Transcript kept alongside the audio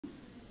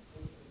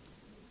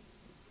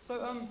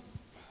So,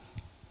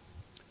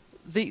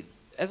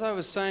 as I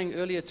was saying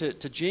earlier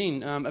to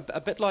Jean,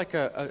 a bit like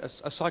a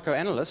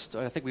psychoanalyst,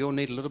 I think we all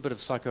need a little bit of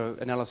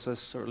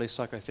psychoanalysis, or at least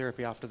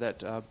psychotherapy after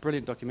that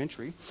brilliant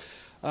documentary.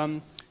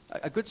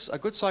 A good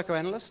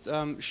psychoanalyst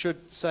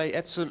should say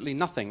absolutely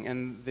nothing,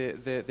 and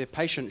their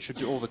patient should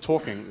do all the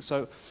talking.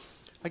 So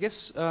I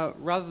guess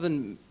rather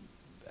than,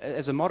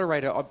 as a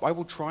moderator, I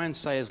will try and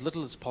say as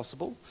little as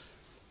possible,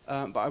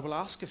 but I will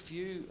ask a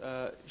few,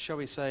 shall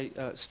we say,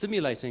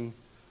 stimulating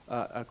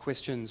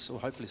questions,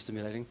 or hopefully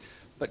stimulating,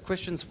 but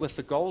questions with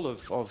the goal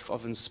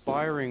of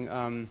inspiring,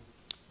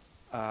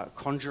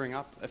 conjuring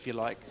up, if you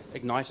like,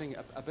 igniting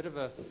a bit of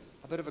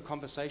a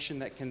conversation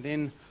that can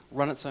then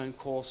run its own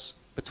course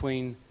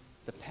between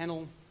the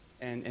panel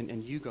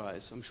and you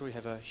guys. I'm sure you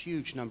have a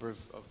huge number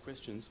of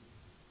questions.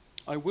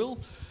 I will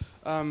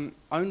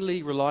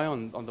only rely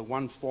on the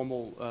one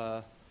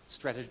formal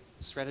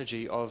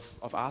strategy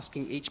of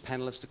asking each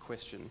panelist a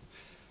question,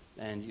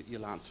 and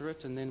you'll answer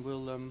it, and then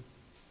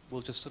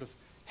we'll just sort of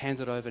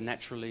hand it over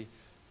naturally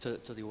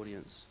to the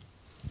audience.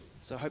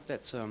 So I hope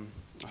that's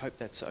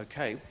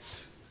okay.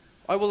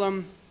 I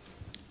will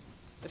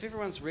if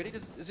everyone's ready,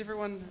 is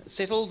everyone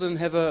settled and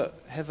have a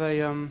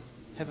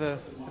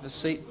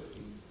seat?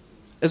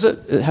 Is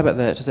it? How about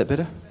that? Is that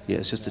better? Yeah,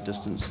 it's just the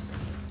distance.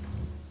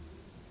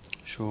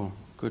 Sure,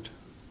 good.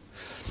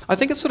 I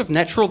think it's sort of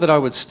natural that I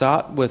would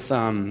start with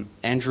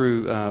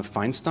Andrew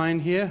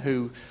Feinstein here,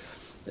 who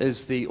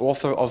is the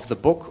author of the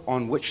book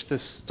on which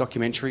this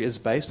documentary is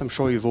based. I'm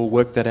sure you've all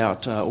worked that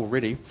out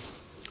already.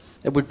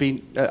 It would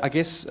be, I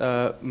guess,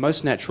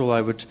 most natural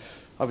I would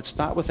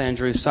start with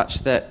Andrew, such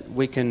that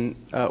we can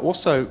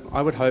also,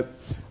 I would hope,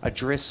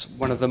 address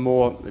one of the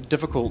more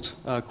difficult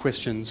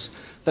questions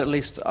that at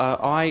least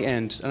I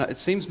and it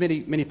seems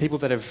many people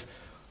that have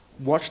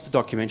watched the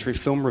documentary,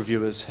 film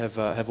reviewers,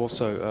 have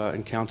also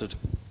encountered.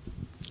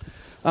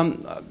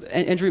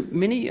 Andrew,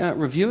 many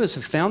reviewers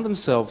have found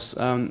themselves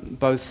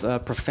both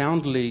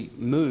profoundly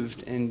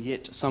moved and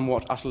yet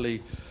somewhat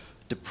utterly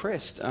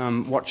depressed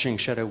watching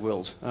Shadow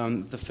World,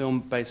 the film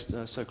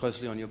based so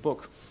closely on your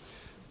book.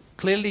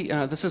 Clearly,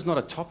 this is not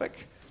a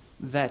topic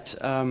that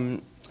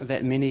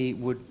that many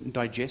would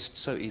digest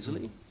so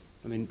easily.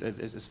 I mean,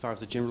 as far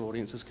as the general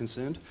audience is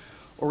concerned,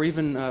 or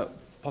even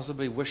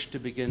possibly wish to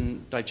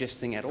begin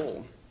digesting at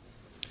all.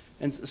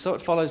 And so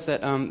it follows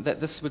that that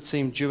this would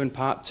seem due in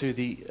part to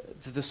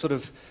this sort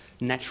of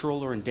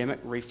natural or endemic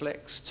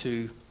reflex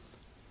to,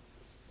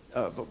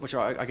 which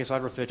I guess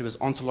I'd refer to as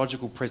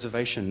ontological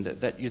preservation,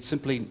 that you'd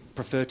simply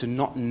prefer to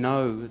not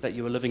know that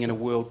you were living in a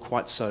world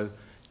quite so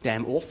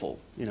damn awful,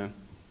 you know.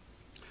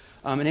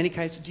 In any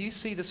case, do you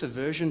see this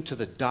aversion to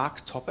the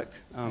dark topic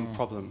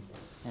problem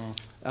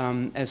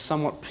as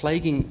somewhat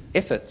plaguing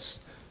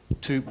efforts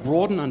to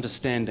broaden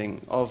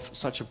understanding of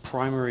such a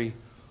primary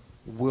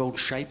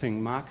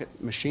world-shaping market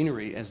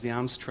machinery as the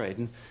arms trade?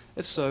 And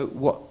if so,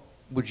 what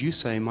would you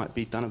say might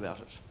be done about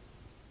it?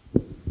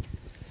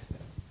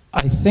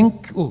 I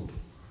think,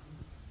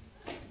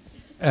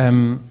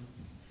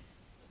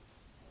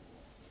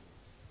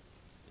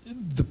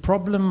 the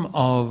problem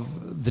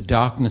of the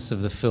darkness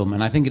of the film,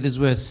 and I think it is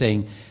worth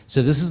saying,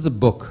 so this is the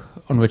book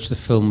on which the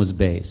film was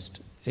based.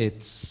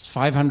 It's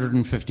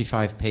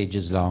 555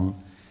 pages long.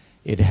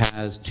 It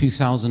has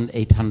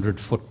 2,800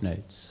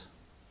 footnotes.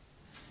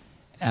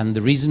 And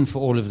the reason for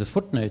all of the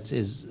footnotes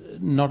is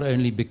not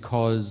only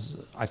because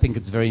I think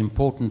it's very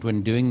important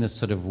when doing this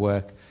sort of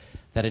work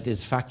that it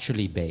is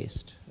factually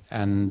based,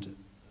 and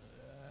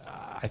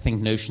I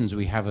think notions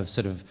we have of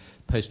sort of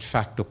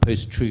post-fact or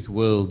post-truth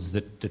worlds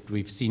that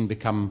we've seen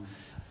become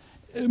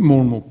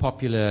more and more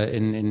popular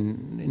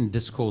in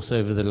discourse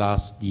over the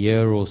last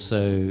year or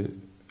so.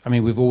 I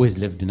mean, we've always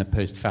lived in a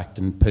post-fact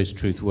and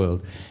post-truth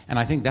world. And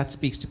I think that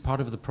speaks to part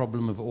of the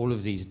problem of all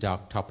of these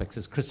dark topics.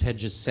 As Chris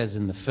Hedges says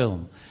in the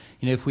film,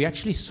 you know, if we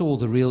actually saw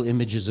the real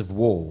images of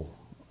war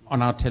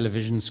on our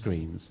television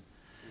screens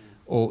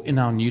or in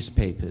our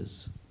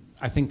newspapers,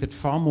 I think that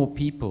far more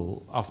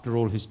people, after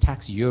all, whose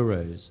tax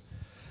euros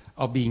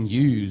are being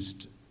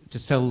used to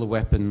sell the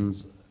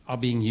weapons, are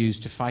being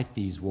used to fight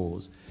these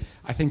wars,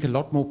 I think a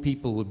lot more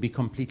people would be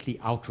completely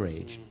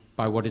outraged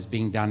by what is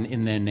being done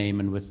in their name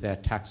and with their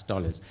tax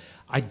dollars.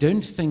 I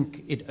don't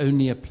think it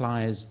only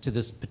applies to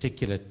this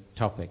particular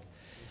topic.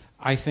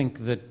 I think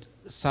that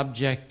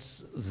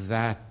subjects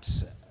that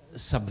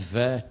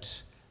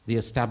subvert the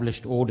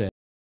established order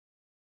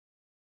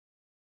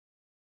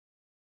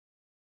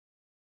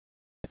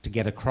to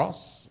get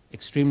across,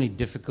 extremely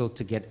difficult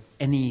to get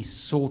any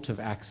sort of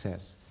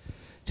access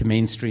to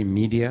mainstream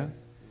media.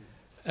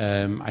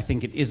 I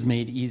think it is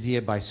made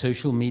easier by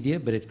social media,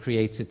 but it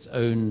creates its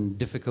own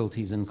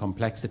difficulties and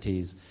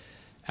complexities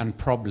and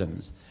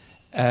problems.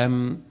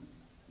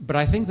 But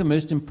I think the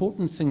most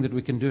important thing that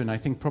we can do, and I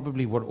think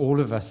probably what all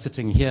of us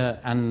sitting here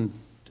and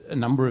a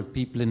number of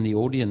people in the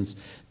audience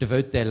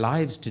devote their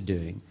lives to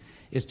doing,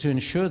 is to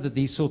ensure that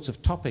these sorts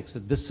of topics,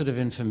 that this sort of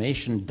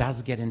information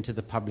does get into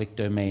the public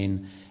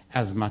domain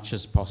as much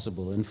as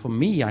possible. And for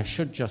me, I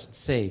should just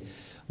say,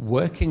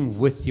 working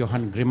with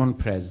Johan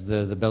Grimonprez,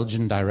 the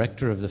Belgian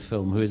director of the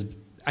film, who is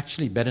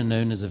actually better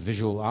known as a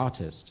visual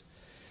artist,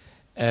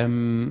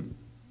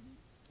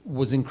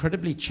 was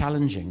incredibly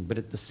challenging, but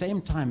at the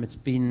same time it's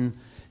been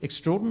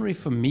extraordinary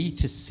for me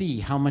to see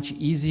how much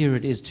easier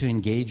it is to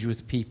engage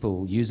with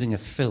people using a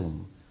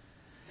film.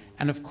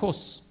 And of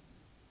course,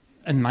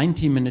 a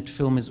 90-minute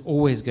film is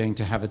always going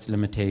to have its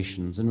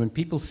limitations. And when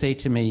people say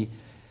to me,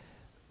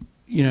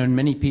 you know, and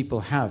many people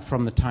have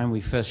from the time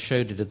we first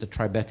showed it at the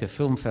Tribeca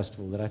Film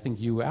Festival that I think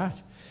you were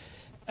at,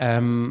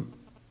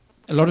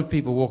 a lot of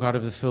people walk out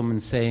of the film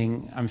and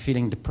saying, I'm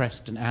feeling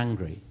depressed and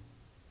angry.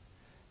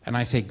 And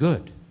I say,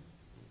 good.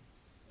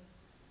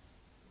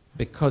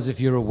 Because if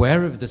you're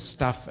aware of this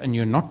stuff and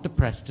you're not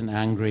depressed and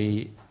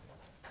angry,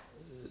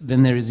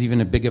 then there is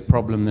even a bigger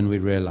problem than we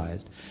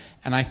realized.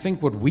 And I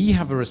think what we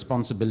have a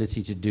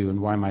responsibility to do,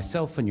 and why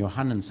myself and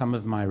Johan and some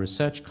of my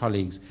research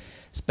colleagues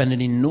spend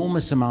an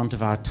enormous amount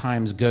of our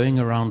times going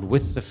around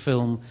with the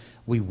film,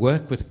 we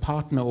work with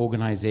partner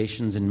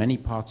organizations in many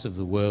parts of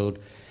the world,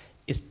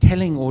 is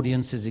telling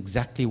audiences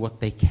exactly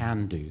what they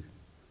can do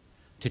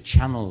to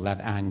channel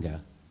that anger.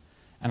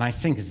 And I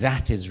think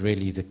that is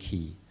really the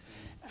key.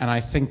 And I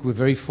think we're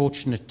very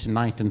fortunate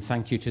tonight, and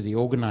thank you to the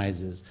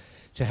organizers,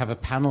 to have a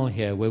panel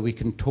here where we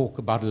can talk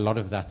about a lot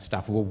of that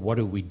stuff. Well, what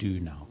do we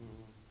do now?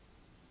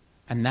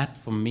 And that,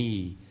 for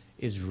me,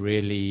 is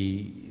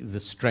really the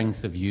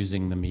strength of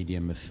using the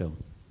medium of film.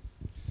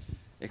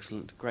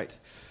 Excellent, great.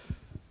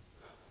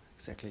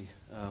 Exactly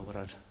what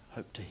I'd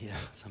hoped to hear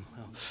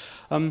somehow.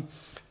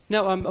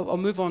 Now, I'll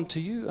move on to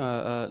you,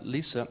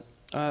 Lisa.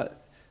 I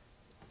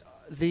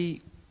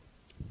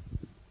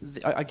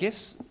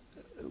guess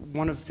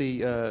one of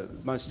the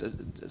most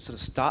sort of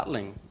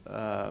startling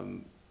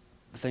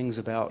things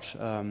about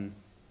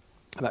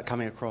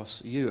coming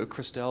across you,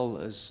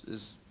 Christelle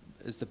is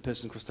the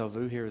person, Christelle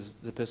Vu here, is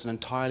the person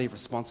entirely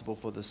responsible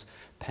for this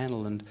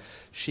panel, and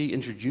she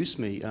introduced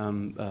me,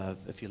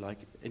 if you like,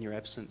 in your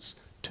absence,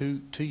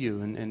 to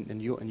you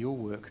and your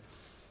work.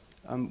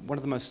 One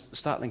of the most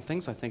startling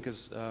things, I think,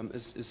 is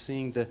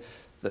seeing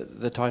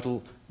the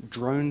title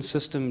Drone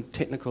System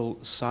Technical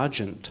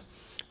Sergeant,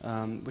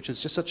 which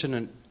is just such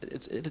it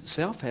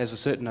itself has a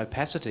certain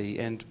opacity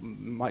and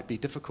might be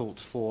difficult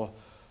for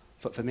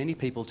many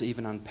people to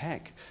even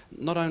unpack.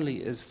 Not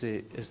only is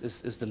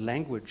the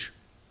language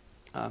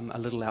a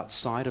little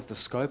outside of the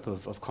scope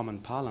of common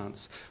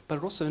parlance, but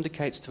it also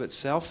indicates to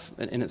itself,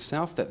 in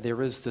itself, that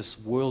there is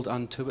this world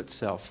unto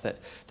itself that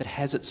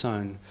has its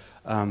own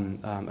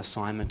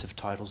assignment of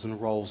titles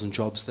and roles and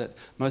jobs that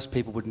most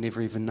people would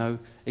never even know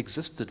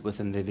existed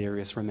within their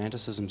various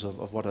romanticisms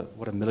of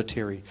what a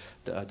military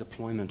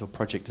deployment or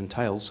project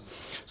entails.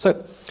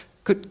 So,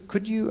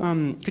 could you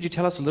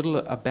tell us a little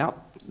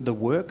about the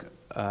work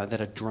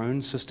that a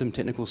drone system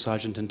technical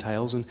sergeant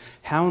entails, and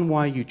how and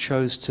why you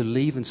chose to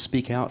leave and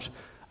speak out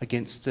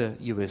against the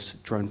US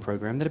drone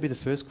program? That'd be the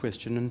first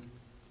question. And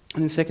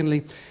then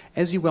secondly,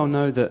 as you well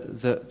know,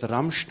 the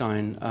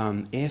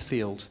Ramstein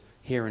airfield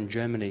here in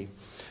Germany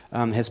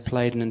has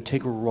played an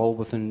integral role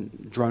within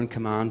drone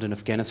command in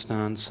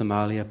Afghanistan,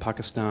 Somalia,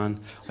 Pakistan,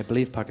 I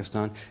believe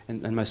Pakistan,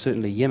 and most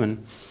certainly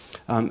Yemen.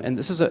 And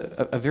this is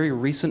a very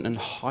recent and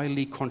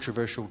highly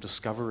controversial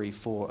discovery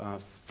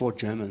for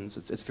Germans.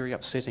 It's very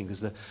upsetting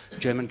because the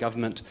German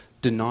government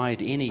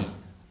denied any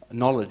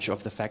knowledge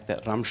of the fact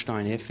that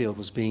Ramstein airfield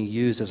was being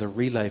used as a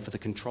relay for the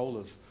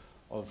control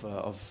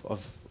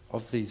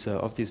of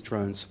these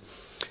drones.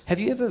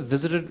 Have you ever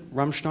visited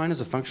Ramstein as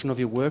a function of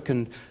your work,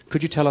 and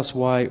could you tell us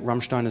why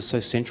Ramstein is so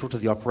central to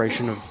the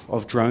operation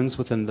of drones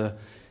within the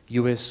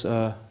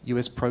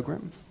US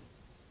program?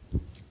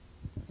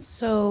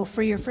 So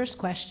for your first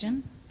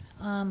question,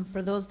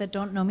 for those that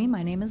don't know me,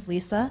 my name is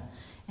Lisa,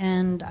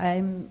 and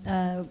I'm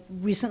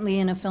recently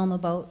in a film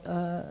about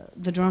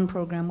the drone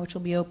program, which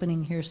will be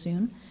opening here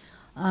soon.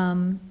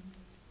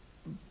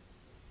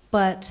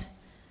 But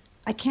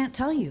I can't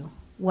tell you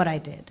what I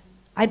did.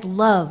 I'd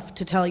love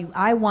to tell you.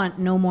 I want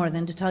no more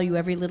than to tell you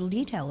every little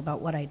detail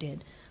about what I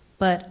did.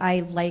 But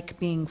I like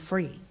being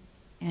free.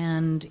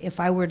 And if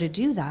I were to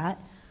do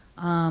that,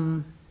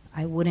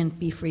 I wouldn't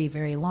be free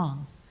very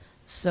long.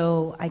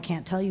 So I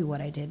can't tell you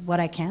what I did. What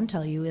I can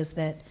tell you is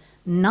that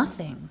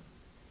nothing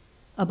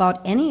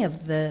about any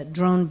of the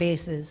drone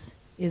bases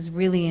is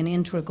really an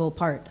integral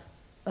part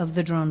of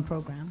the drone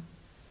program.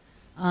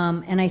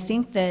 And I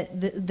think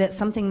that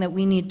something that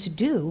we need to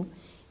do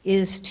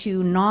is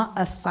to not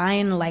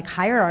assign like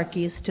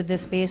hierarchies to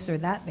this base or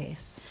that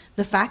base.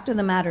 The fact of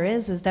the matter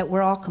is that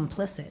we're all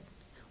complicit.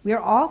 We are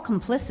all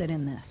complicit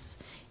in this.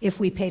 If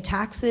we pay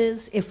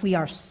taxes, if we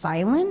are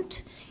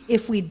silent,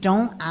 if we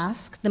don't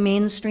ask the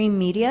mainstream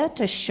media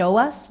to show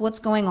us what's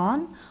going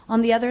on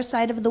the other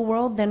side of the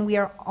world, then we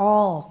are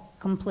all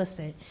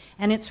complicit.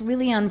 And it's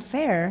really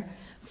unfair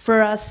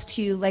for us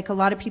to, like a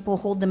lot of people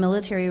hold the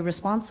military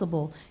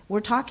responsible.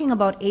 We're talking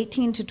about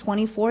 18 to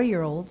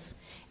 24-year-olds,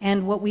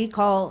 and what we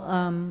call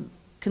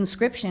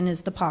conscription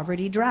is the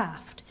poverty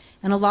draft.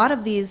 And a lot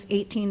of these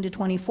 18 to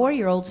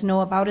 24-year-olds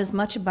know about as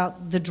much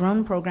about the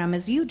drone program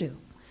as you do,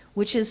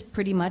 which is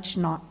pretty much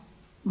not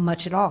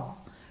much at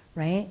all,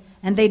 right?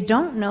 And they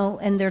don't know,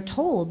 and they're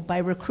told by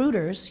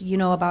recruiters, you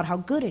know, about how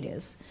good it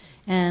is.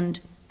 And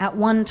at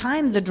one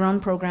time, the drone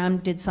program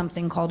did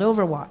something called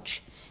Overwatch.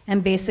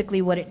 And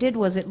basically what it did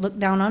was it looked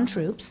down on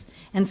troops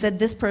and said,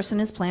 this person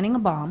is planning a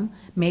bomb,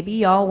 maybe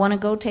y'all want to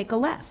go take a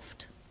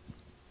left.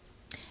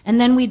 And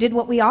then we did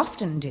what we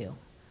often do,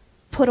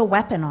 put a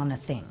weapon on a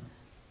thing.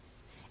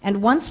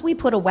 And once we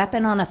put a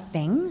weapon on a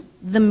thing,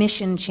 the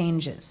mission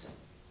changes.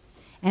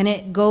 And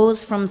it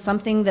goes from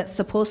something that's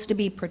supposed to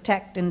be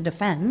protect and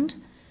defend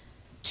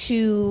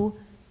to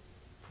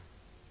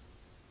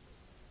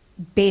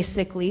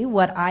basically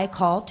what I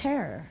call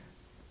terror.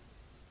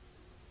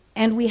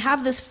 And we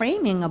have this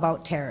framing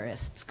about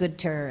terrorists, good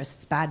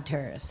terrorists, bad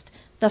terrorists.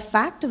 The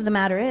fact of the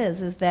matter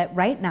is that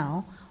right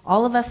now,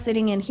 all of us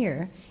sitting in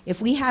here,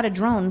 if we had a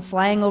drone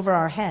flying over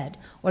our head,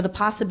 or the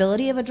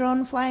possibility of a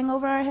drone flying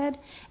over our head,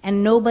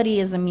 and nobody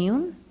is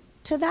immune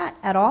to that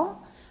at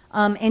all,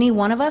 any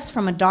one of us,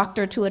 from a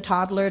doctor to a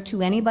toddler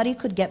to anybody,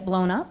 could get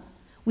blown up,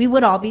 we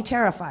would all be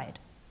terrified.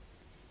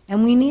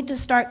 And we need to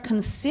start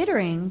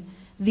considering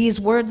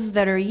these words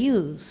that are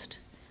used,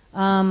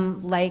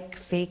 like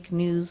fake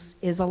news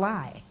is a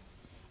lie.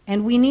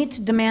 And we need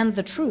to demand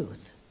the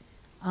truth.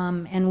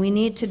 And we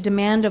need to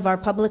demand of our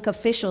public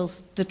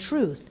officials the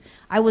truth.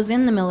 I was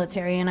in the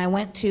military and I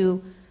went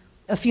to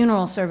a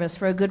funeral service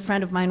for a good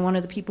friend of mine, one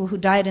of the people who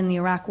died in the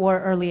Iraq War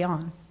early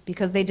on,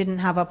 because they didn't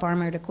have up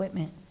armored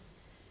equipment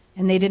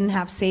and they didn't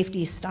have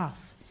safety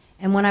stuff.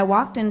 And when I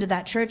walked into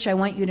that church, I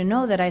want you to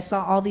know that I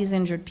saw all these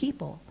injured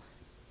people.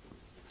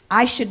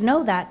 I should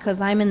know that because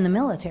I'm in the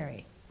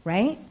military,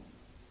 right?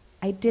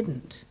 I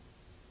didn't.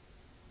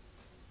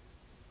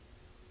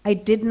 I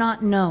did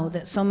not know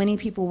that so many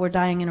people were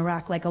dying in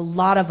Iraq, like a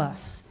lot of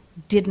us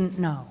didn't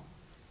know.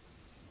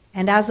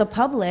 And as a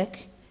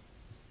public,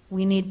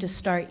 we need to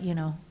start,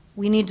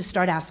 we need to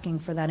start asking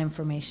for that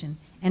information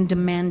and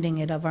demanding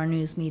it of our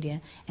news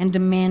media and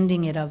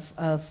demanding it of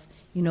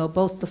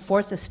both the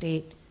Fourth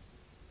Estate,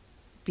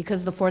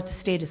 because the Fourth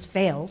Estate has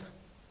failed,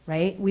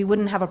 right? We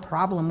wouldn't have a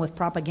problem with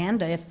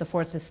propaganda if the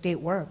Fourth Estate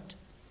worked.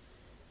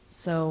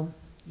 So,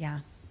 yeah.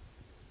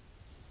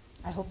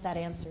 I hope that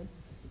answered.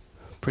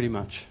 Pretty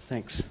much,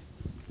 thanks.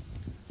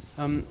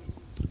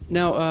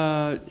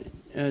 Now,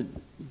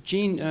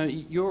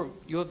 Jean,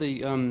 you're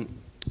the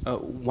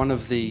one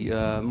of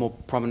the more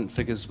prominent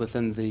figures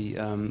within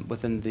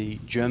the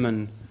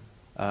German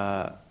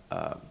art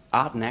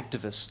and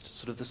activist,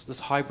 sort of this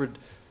hybrid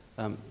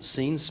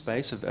scene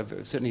space of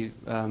certainly,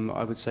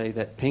 I would say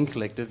that Pen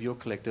Collective, your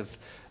collective,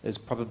 is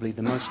probably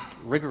the most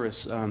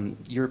rigorous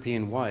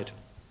European-wide,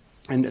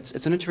 and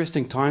it's an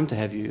interesting time to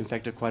have you. In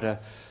fact, quite a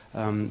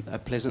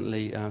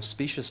pleasantly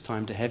specious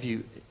time to have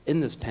you in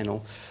this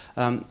panel,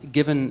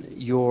 given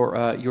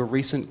your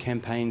recent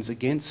campaigns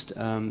against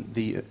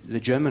the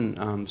German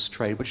arms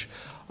trade, which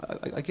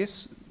I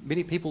guess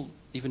many people,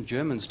 even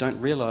Germans, don't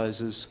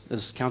realize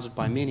is counted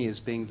by many as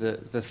being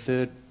the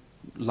third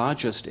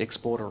largest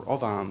exporter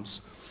of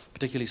arms,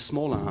 particularly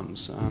small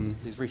arms.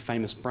 These very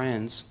famous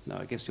brands.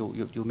 I guess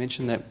you'll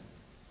mention that.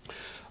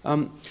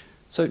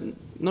 So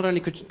not only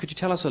could you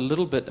tell us a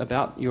little bit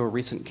about your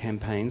recent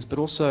campaigns, but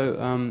also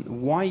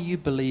why you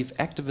believe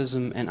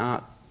activism and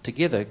art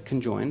together,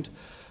 conjoined,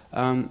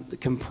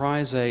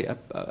 comprise a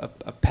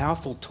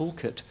powerful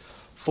toolkit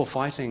for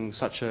fighting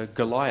such a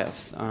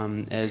Goliath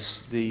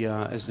as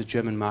the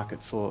German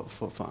market for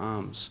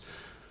arms.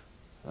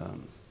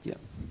 Yeah.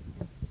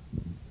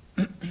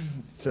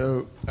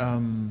 So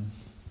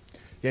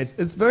yeah,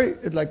 it's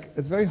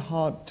very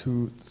hard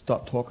to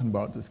start talking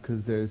about this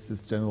because there's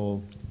this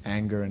general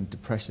anger and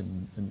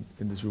depression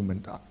in this room,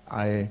 and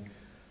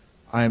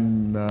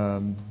I'm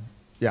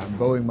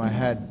bowing my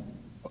head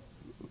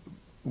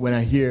when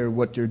I hear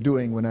what you're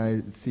doing, when I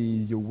see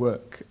your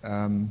work,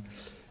 and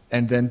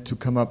then to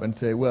come up and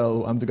say,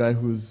 well, I'm the guy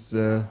whose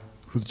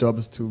job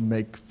is to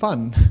make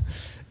fun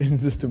in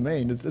this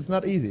domain. It's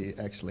not easy,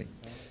 actually,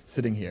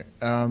 sitting here.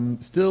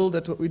 Still,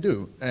 that's what we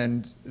do,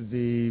 and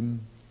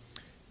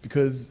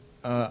because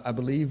I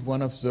believe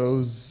one of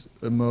those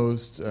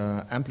most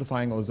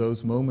amplifying, or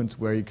those moments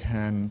where you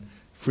can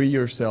free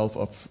yourself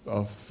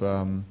of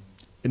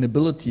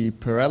inability,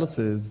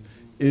 paralysis,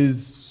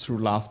 is through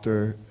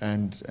laughter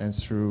and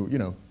through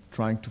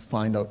trying to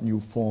find out new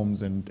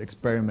forms and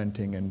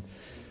experimenting and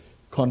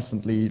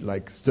constantly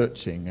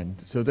searching. And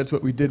so that's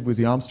what we did with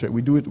the arms trade.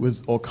 We do it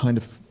with all kind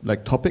of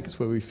topics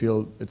where we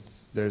feel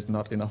there's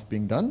not enough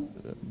being done,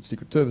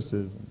 secret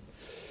services,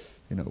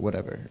 and,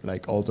 whatever,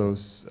 all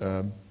those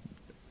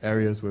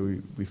areas where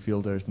we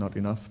feel there's not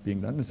enough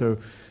being done. And so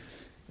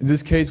in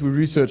this case, we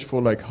researched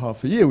for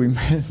half a year. We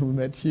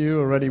met you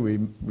already.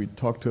 We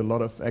talked to a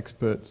lot of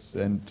experts,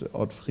 and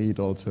Ottfried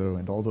also,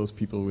 and all those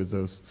people with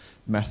those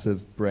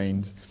massive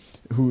brains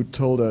who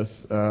told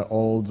us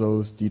all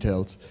those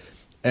details.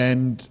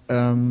 And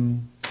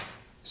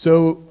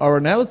so our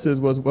analysis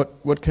was,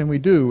 what can we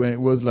do? And it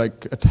was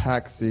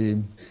attack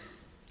the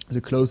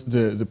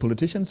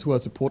politicians who are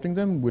supporting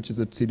them, which is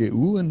the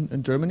CDU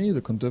in Germany,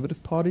 the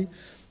Conservative Party.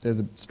 They're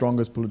the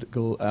strongest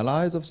political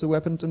allies of the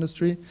weapons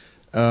industry.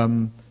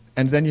 And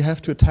and then you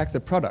have to attack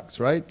their products,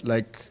 right?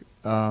 Like,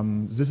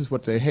 this is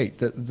what they hate.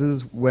 This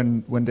is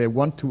when they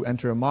want to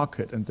enter a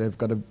market and they've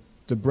got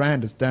the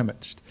brand is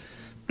damaged,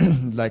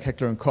 like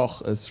Heckler &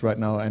 Koch is right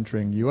now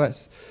entering the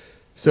US.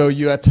 So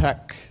you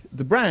attack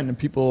the brand, and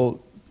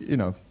people, you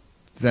know,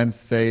 then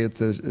say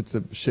it's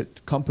a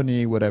shit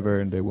company, whatever,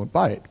 and they won't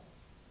buy it.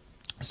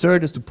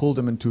 Third is to pull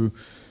them into,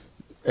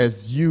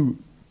 as you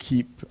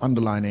keep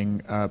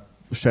underlining,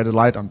 shed a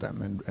light on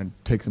them and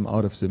take them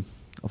out of the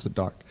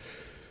dark.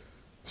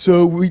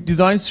 So we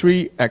designed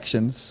 3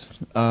 actions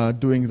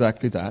doing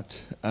exactly that.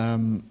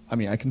 I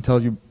mean, I can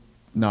tell you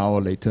now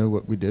or later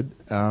what we did.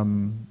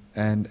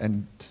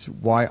 And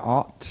why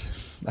art?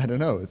 I don't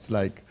know. It's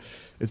like,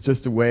 it's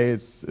just a way,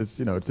 it's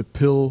you know, it's a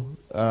pill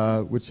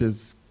which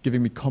is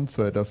giving me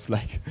comfort of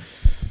like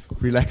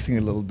relaxing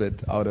a little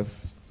bit out of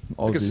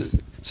all because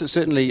these. So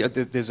certainly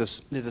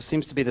there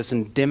seems to be this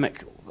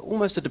endemic,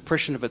 almost a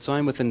depression of its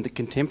own within the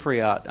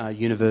contemporary art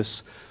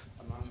universe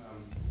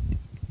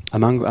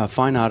among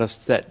fine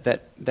artists that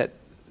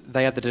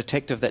they are the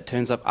detective that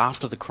turns up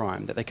after the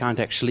crime, that they can't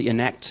actually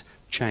enact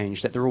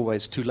change, that they're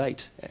always too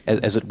late,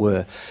 as it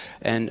were,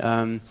 and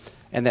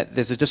that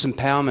there's a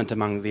disempowerment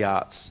among the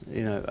arts.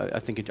 You know, I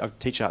think I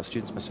teach art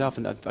students myself,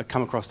 and I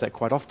come across that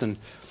quite often.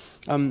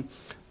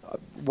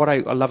 What I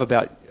love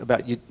about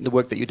the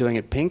work that you're doing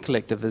at Pen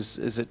Collective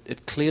is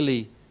it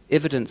clearly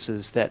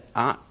evidences that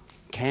art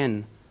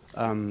can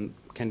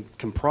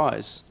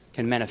comprise,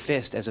 can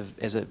manifest as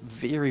a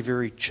very,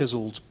 very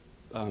chiseled,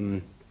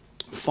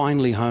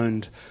 finely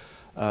honed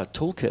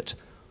toolkit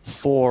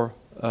for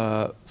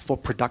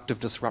productive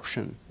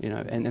disruption. You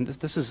know, and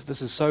this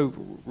is so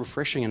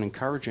refreshing and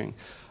encouraging.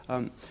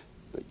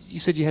 You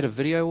said you had a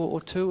video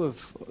or two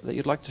that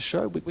you'd like to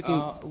show.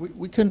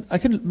 We can. I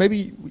can.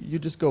 Maybe you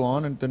just go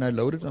on and then I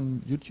load it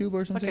on YouTube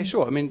or something. Okay,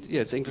 sure. I mean,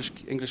 yeah, it's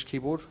English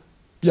keyboard.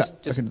 Yeah,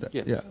 just, I can do that.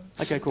 Yeah.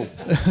 Okay, cool.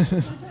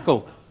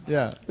 Cool.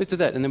 Yeah. Let's do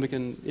that, and then we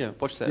can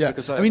watch that. Yeah.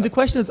 Because I mean, the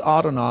question is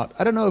art or not.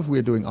 I don't know if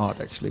we're doing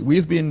art actually.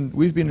 We've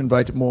been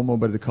invited more and more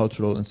by the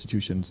cultural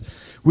institutions,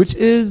 which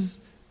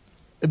is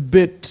a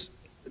bit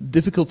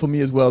difficult for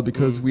me as well,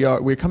 because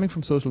we're coming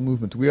from social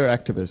movement, we are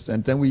activists,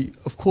 and then we,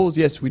 of course,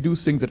 yes, we do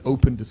things that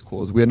open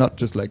discourse. We are not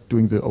just like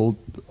doing the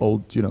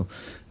old you know,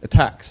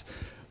 attacks,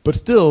 but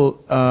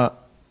still,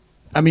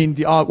 I mean,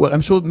 the art. Well,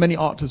 I'm sure many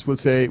artists will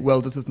say,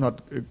 well, this is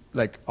not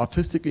like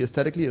artistically,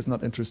 aesthetically, it's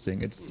not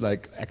interesting. It's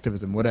like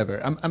activism,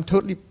 whatever. I'm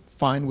totally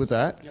fine with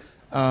that, yep.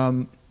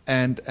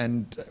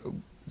 And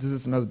this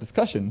is another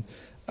discussion.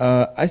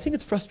 I think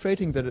it's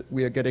frustrating that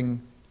we are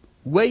getting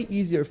way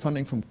easier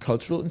funding from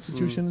cultural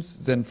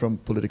institutions than from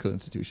political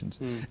institutions.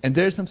 And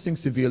there's something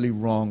severely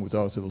wrong with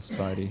our civil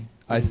society,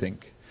 I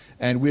think.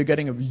 And we're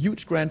getting a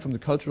huge grant from the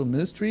cultural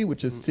ministry,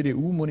 which is CDU,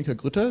 Monika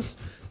Grütters,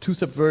 to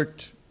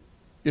subvert,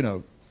 you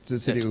know, the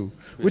CDU,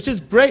 which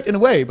is great in a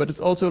way, but it's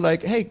also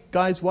like, hey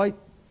guys, why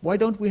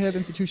don't we have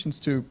institutions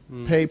to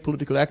pay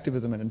political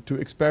activism and to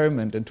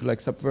experiment and to like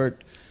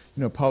subvert,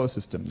 you know, power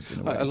systems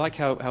in a way. I like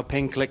how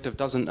Pen Collective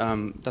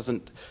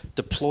doesn't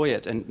deploy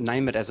it and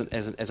name it as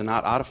an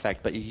art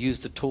artifact, but you use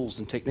the tools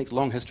and techniques,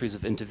 long histories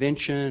of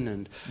intervention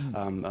and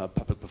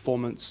public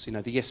performance. You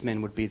know, the Yes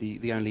Men would be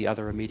the only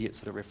other immediate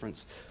sort of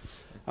reference.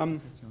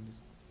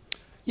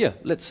 Yeah,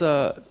 let's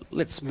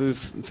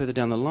move further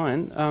down the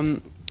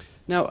line.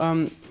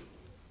 Now,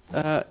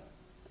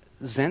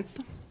 Xanth,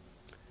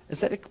 is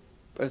that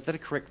a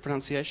correct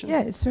pronunciation?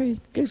 Yeah, it's very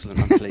good. Excellent,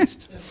 I'm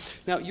pleased.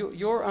 Now,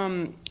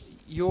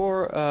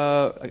 you're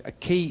a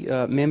key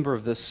member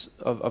of this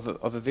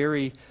of a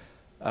very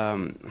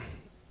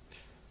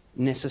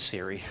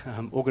necessary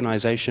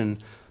organisation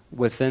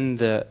within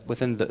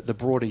the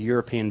broader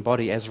European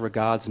body as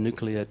regards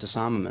nuclear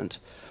disarmament.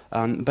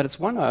 But it's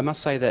one, I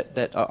must say,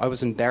 that I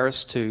was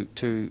embarrassed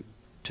to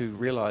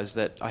realise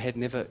that I had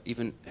never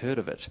even heard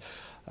of it.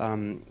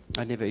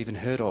 I'd never even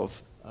heard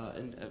of.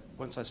 And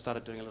once I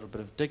started doing a little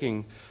bit of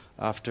digging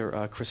after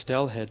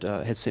Christelle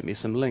had sent me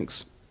some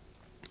links,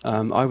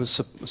 I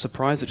was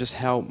surprised at just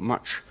how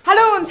much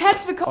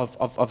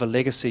of a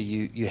legacy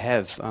you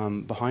have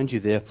behind you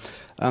there.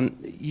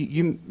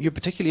 You're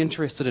particularly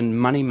interested in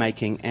money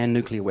making and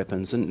nuclear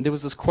weapons, and there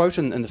was this quote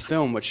in the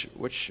film which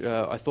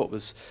I thought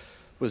was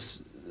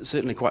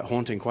certainly quite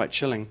haunting, quite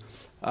chilling,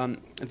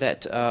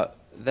 that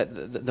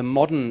the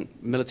modern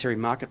military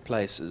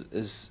marketplace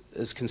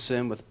is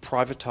concerned with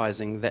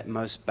privatizing that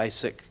most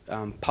basic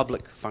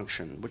public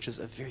function, which is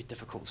a very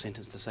difficult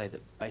sentence to say,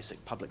 that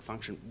basic public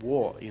function,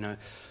 war, you know.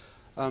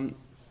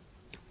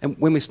 And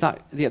when we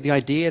start, the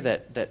idea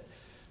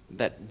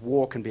that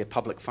war can be a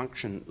public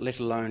function, let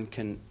alone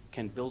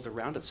can build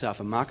around itself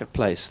a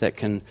marketplace that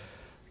can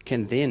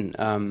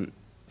then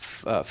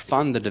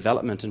fund the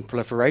development and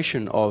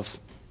proliferation of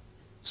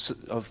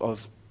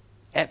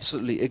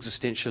absolutely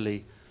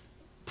existentially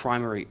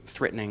primary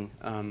threatening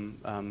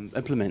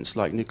implements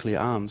like nuclear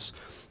arms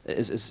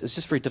is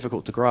just very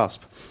difficult to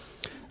grasp.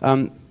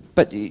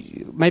 But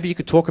maybe you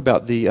could talk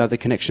about the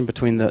connection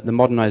between the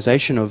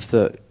modernization of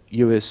the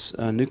US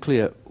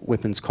nuclear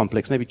weapons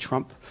complex, maybe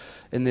Trump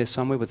in there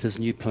somewhere with his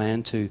new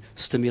plan to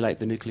stimulate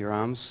the nuclear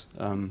arms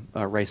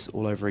race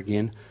all over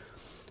again,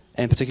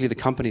 and particularly the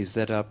companies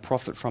that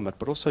profit from it,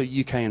 but also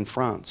UK and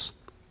France,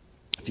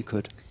 if you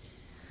could.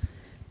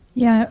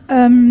 Yeah,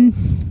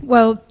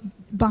 well,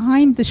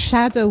 behind the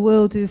shadow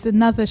world is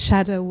another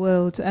shadow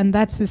world, and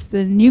that is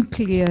the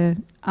nuclear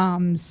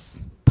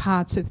arms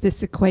part of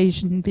this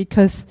equation,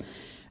 because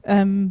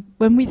when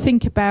we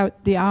think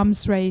about the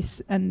arms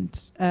race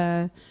and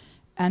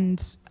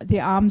the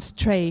arms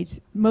trade,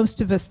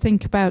 most of us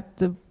think about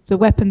the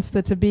weapons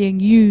that are being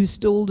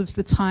used all of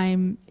the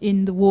time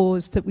in the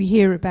wars that we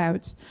hear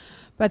about.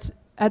 But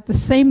at the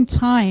same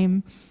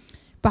time,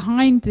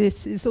 behind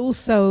this is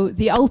also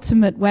the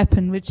ultimate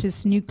weapon, which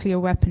is nuclear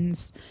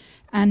weapons.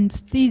 And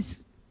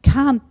these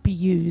can't be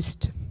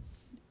used.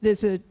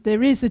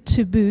 There is a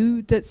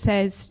taboo that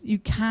says you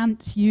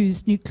can't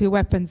use nuclear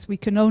weapons. We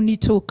can only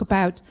talk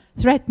about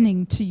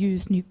threatening to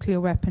use nuclear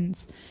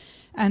weapons.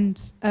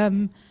 And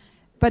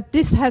but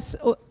this has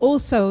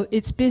also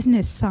its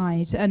business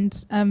side.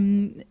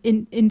 And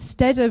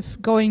instead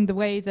of going the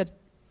way that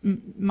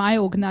my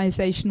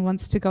organization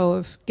wants to go,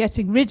 of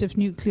getting rid of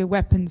nuclear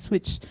weapons,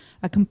 which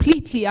are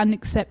completely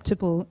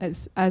unacceptable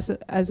as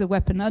a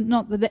weapon.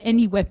 Not that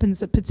any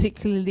weapons are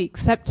particularly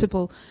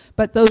acceptable,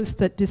 but those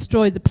that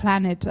destroy the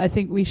planet, I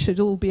think we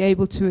should all be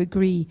able to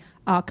agree,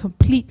 are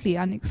completely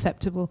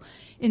unacceptable.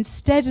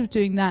 Instead of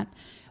doing that,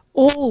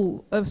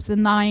 all of the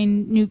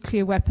 9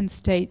 nuclear weapon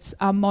states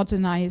are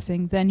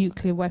modernizing their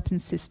nuclear weapon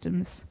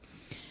systems.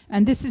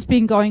 And this has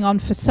been going on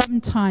for some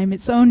time.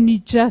 It's only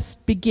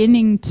just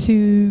beginning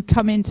to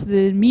come into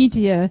the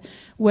media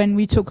when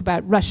we talk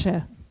about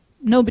Russia.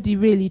 Nobody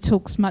really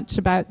talks much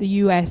about the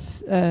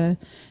US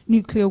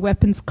nuclear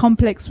weapons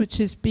complex, which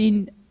has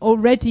been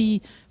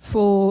already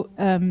for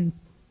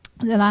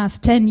the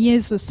last 10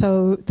 years or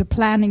so. The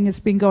planning has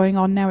been going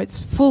on. Now it's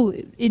full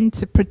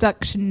into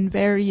production.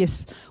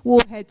 Various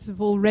warheads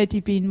have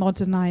already been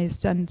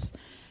modernized, and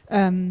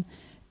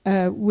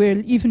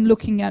we're even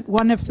looking at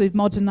one of the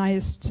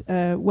modernized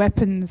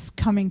weapons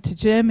coming to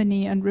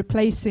Germany and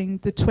replacing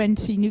the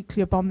 20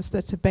 nuclear bombs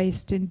that are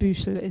based in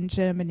Büchel in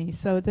Germany.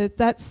 So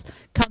that's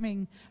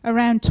coming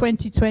around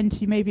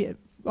 2020, maybe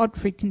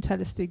Ottfried can tell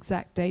us the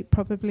exact date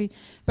probably.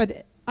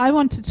 But I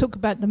want to talk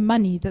about the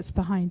money that's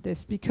behind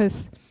this,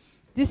 because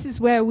this is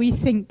where we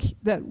think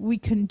that we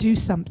can do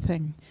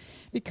something.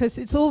 Because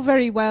it's all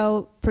very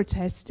well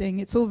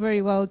protesting, it's all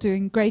very well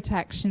doing great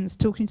actions,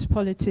 talking to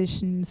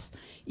politicians,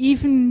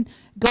 even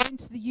going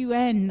to the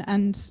UN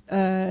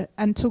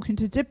and talking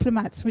to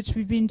diplomats, which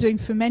we've been doing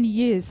for many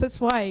years.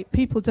 That's why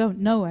people don't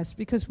know us,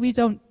 because we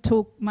don't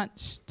talk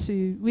much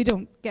to, we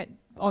don't get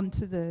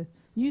onto the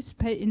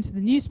into the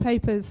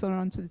newspapers or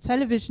onto the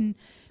television,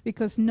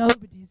 because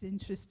nobody's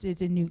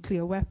interested in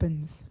nuclear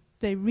weapons.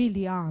 They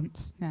really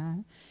aren't. Yeah?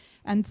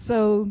 And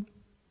so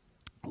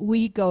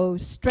we go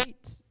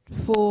straight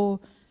for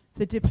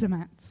the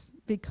diplomats,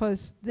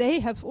 because they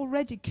have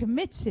already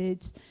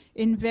committed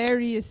in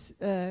various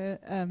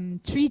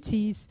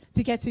treaties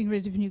to getting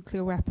rid of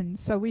nuclear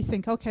weapons. So we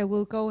think, okay,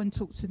 we'll go and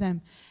talk to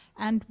them.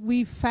 And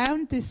we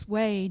found this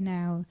way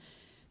now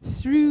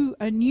through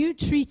a new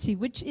treaty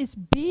which is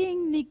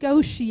being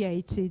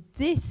negotiated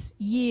this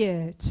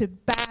year to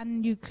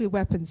ban nuclear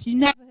weapons. You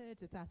never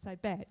heard of that, I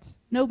bet.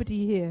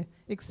 Nobody here,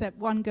 except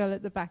one girl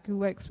at the back who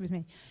works with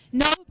me.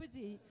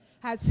 Nobody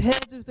has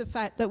heard of the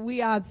fact that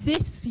we are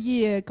this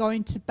year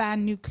going to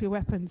ban nuclear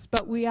weapons,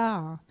 but we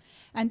are.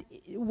 And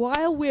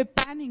while we're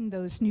banning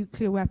those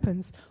nuclear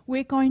weapons,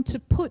 we're going to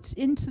put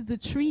into the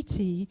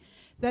treaty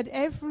that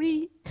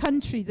every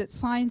country that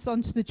signs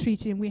onto the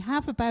treaty, and we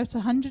have about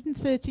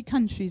 130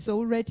 countries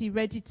already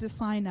ready to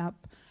sign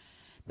up,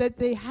 that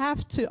they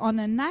have to, on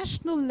a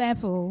national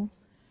level,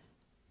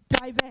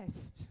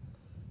 divest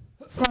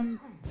from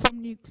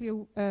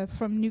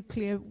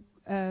nuclear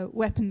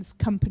weapons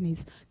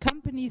companies.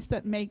 Companies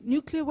that make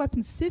nuclear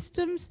weapons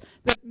systems,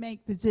 that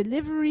make the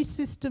delivery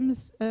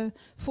systems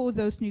for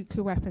those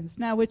nuclear weapons.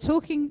 Now we're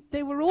talking,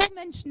 they were all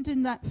mentioned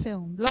in that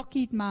film: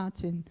 Lockheed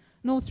Martin,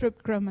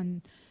 Northrop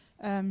Grumman,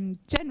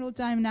 General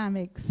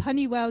Dynamics,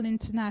 Honeywell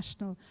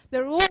International.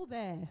 They're all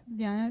there.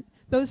 Yeah?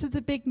 Those are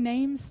the big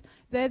names.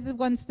 They're the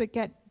ones that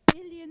get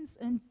billions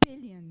and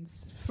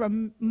billions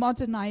from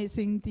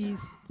modernizing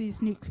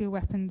these nuclear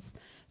weapons.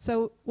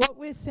 So what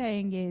we're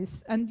saying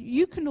is, and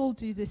you can all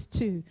do this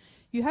too,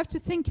 you have to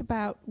think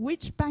about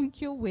which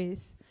bank you're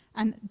with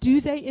and do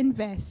they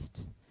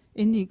invest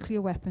in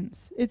nuclear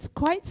weapons. It's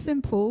quite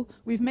simple.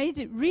 We've made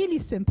it really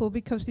simple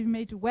because we've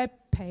made a web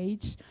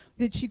page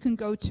that you can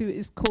go to.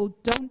 It's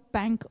called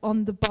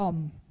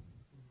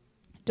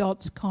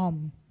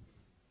don'tbankonthebomb.com.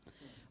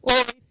 Or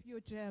if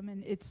you're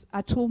German, it's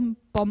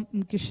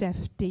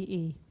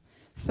atombombengeschäft.de.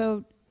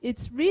 So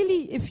it's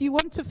really, if you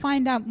want to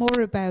find out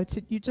more about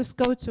it, you just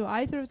go to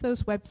either of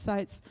those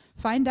websites,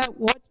 find out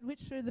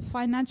which are the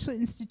financial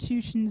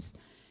institutions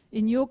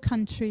in your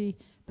country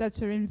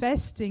that are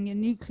investing in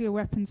nuclear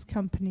weapons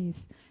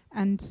companies,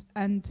 and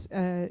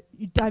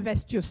you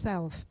divest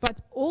yourself.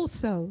 But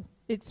also,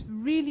 it's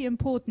really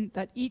important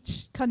that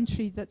each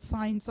country that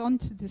signs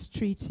onto this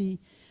treaty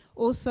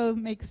also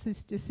makes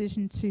this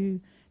decision to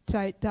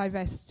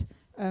divest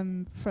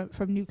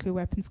from nuclear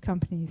weapons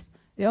companies.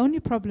 The only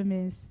problem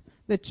is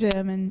that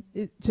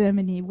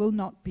Germany will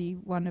not be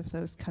one of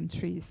those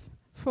countries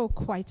for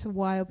quite a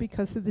while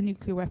because of the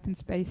nuclear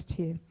weapons based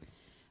here.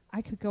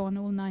 I could go on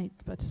all night,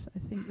 but I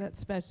think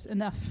that's about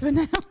enough for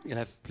now. You'll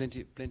have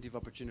plenty of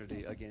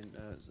opportunity again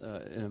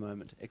in a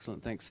moment.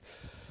 Excellent, thanks.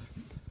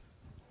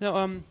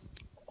 Now,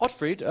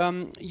 Ottfried,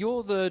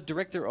 you're the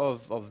director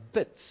of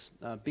BITS,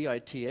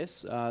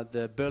 B-I-T-S,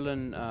 the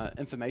Berlin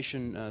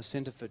Information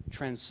Center for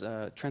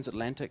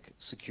Transatlantic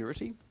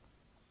Security,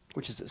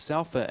 which is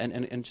itself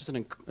and just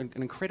an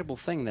incredible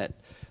thing that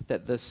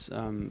this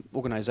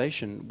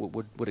organization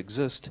would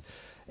exist.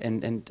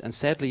 And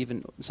sadly, even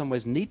in some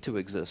ways, need to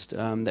exist.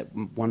 That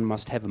one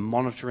must have a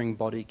monitoring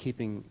body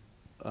keeping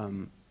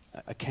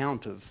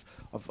account of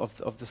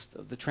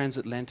the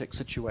transatlantic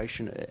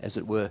situation, as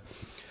it were.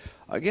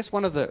 I guess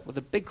one of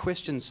the big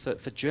questions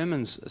for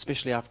Germans,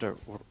 especially after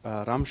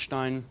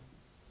Rammstein,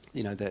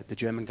 you know, the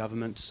German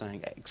government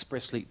saying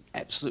expressly,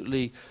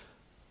 absolutely,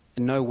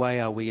 in no way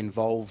are we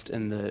involved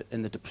in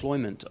the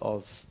deployment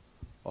of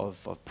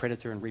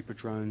Predator and Reaper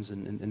drones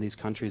in these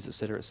countries, et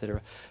cetera, et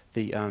cetera.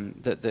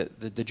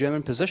 The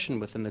German position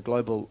within the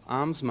global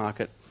arms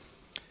market,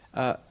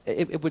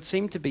 it would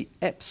seem to be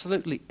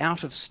absolutely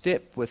out of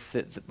step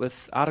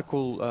with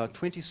Article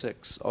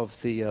 26 of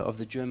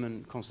the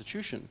German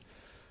Constitution,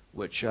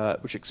 which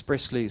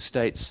expressly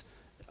states,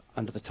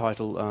 under the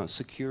title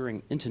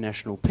 "Securing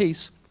International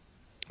Peace,"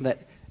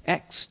 that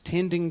acts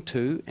tending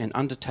to and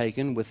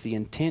undertaken with the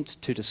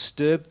intent to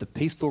disturb the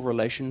peaceful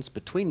relations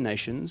between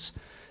nations,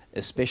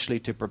 especially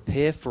to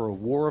prepare for a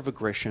war of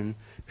aggression,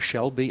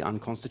 shall be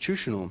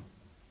unconstitutional.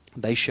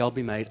 They shall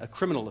be made a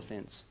criminal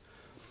offence.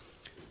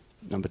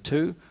 Number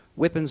 2,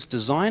 weapons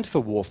designed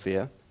for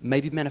warfare may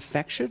be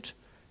manufactured,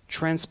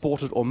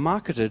 transported or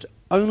marketed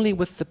only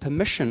with the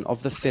permission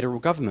of the federal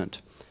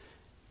government.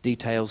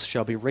 Details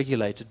shall be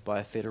regulated by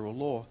a federal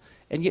law.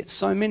 And yet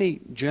so many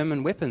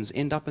German weapons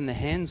end up in the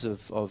hands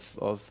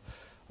of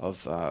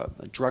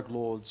drug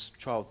lords,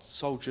 child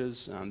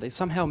soldiers. They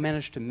somehow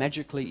manage to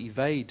magically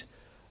evade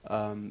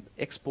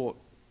export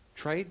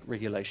trade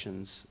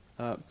regulations.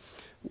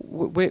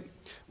 Where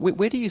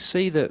do you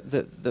see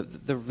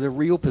the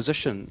real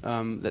position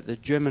that the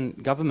German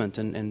government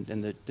and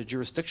the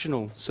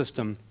jurisdictional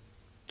system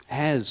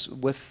has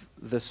with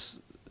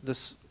this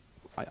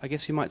I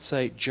guess you might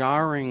say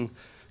jarring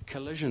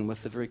collision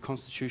with the very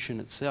constitution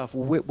itself?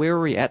 Where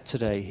are we at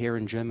today here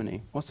in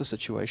Germany? What's the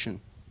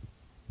situation?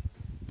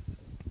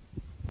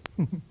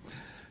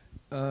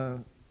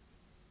 Our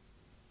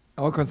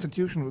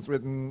constitution was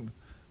written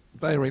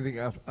directly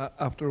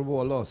after a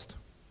war lost.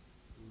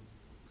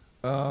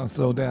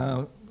 So there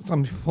are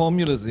some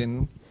formulas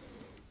in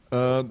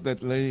that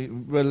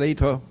were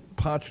later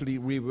partially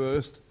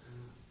reversed,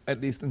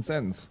 at least in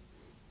sense.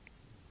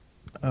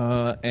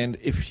 And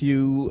if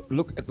you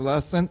look at the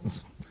last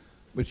sentence,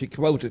 which he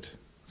quoted,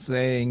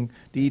 saying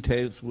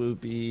details will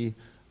be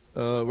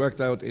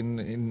worked out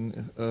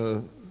in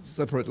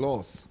separate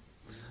laws,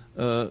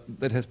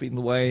 that has been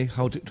the way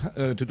how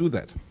to do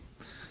that.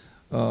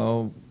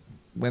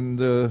 When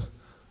the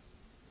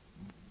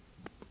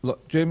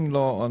German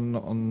law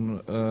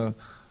on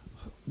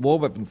war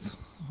weapons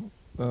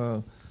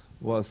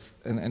was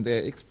and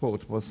their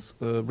export was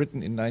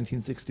written in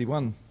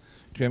 1961,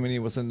 Germany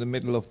was in the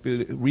middle of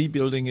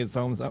rebuilding its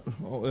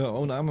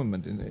own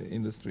armament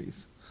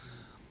industries.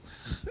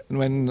 And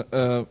when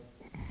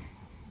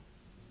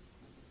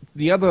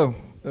the other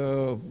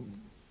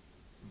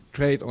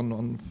trade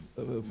on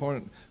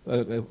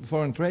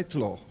foreign trade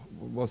law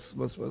was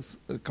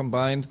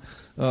combined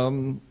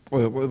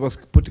or was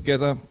put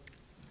together,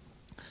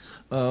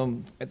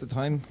 at the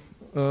time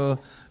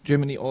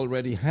Germany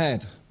already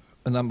had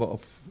a number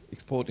of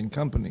exporting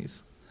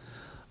companies.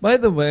 By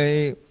the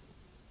way,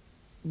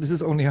 this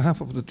is only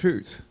half of the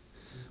truth,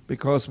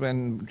 because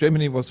when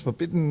Germany was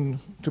forbidden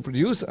to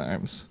produce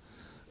arms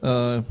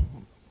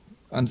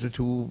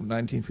until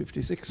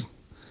 1956,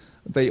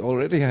 they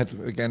already had,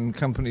 again,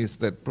 companies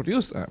that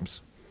produced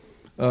arms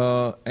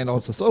and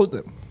also sold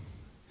them.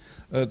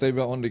 They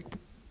were only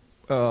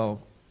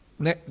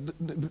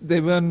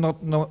they were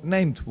not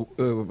named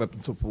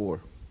weapons of war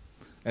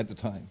at the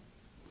time.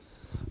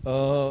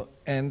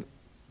 And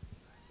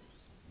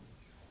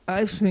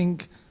I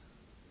think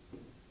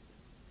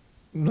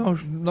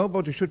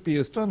nobody should be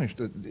astonished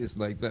that it's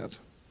like that.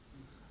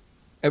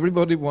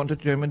 Everybody wanted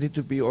Germany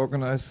to be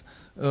organized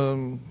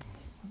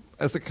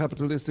as a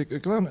capitalistic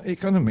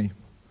economy.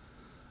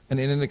 And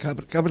in a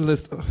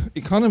capitalist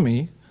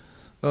economy,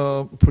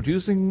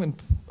 producing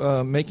and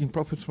making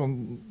profits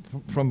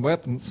from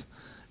weapons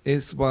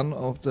is one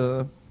of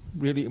the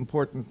really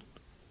important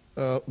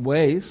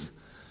ways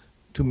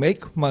to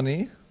make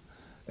money,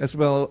 as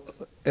well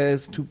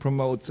as to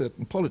promote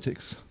certain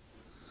politics.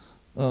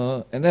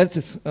 And that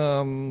is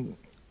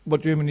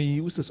what Germany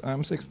uses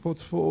arms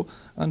exports for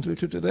until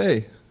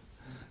today.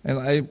 And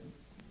I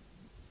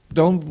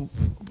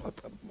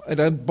I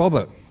don't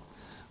bother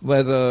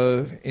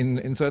whether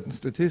in certain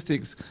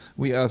statistics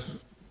we are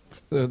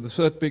the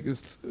third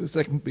biggest,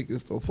 second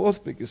biggest, or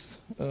fourth biggest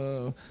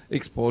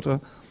exporter.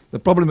 The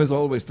problem is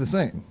always the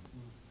same,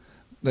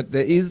 that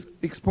there is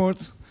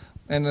exports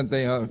and that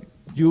they are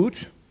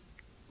huge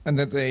and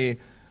that they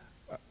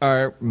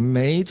are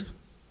made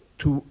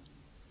to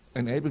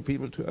enable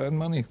people to earn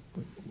money,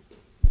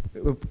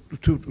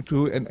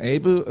 to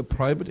enable a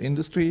private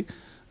industry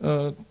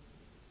to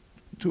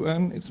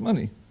earn its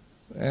money.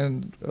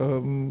 And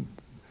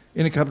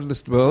in a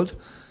capitalist world,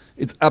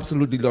 it's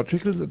absolutely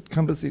logical that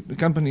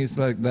companies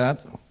like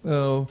that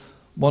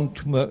want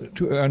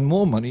to earn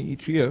more money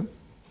each year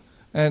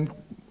and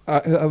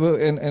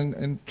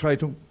try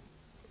to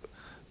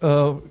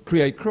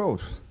create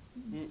growth.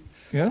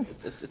 Yeah,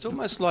 it's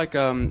almost like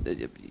a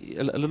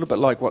little bit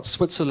like what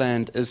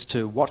Switzerland is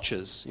to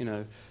watches. You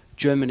know,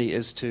 Germany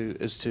is to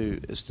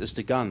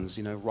guns.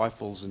 You know,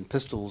 rifles and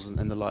pistols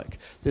and the like.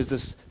 There's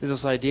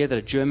this idea that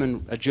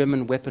a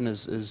German weapon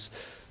is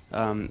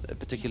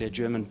particularly a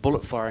German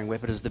bullet-firing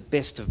weapon is the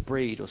best of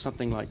breed, or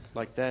something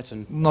like that.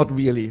 And not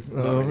really.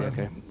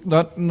 Okay.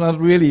 Not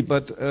really.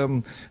 But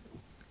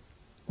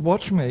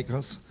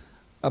watchmakers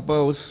are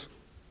both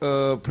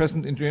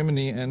present in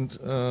Germany and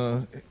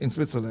in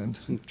Switzerland.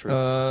 True.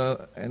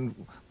 And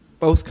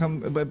both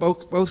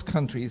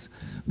countries,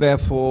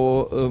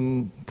 therefore,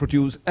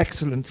 produce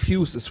excellent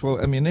fuses for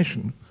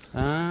ammunition.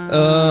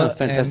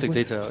 Fantastic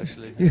detail,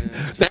 actually. Yeah.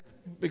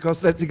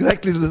 Because that's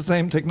exactly the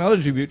same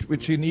technology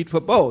which you need for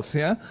both,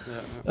 yeah?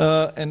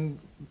 And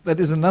that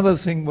is another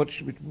thing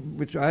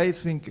which I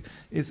think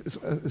is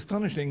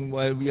astonishing,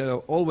 while we are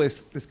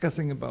always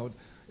discussing about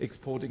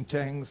exporting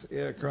tanks,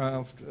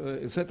 aircraft,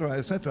 etc.,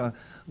 etc.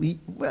 We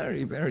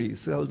very, very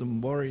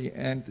seldom worry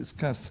and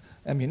discuss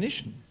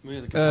ammunition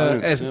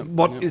as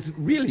what is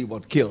really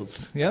what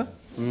kills, yeah?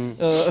 And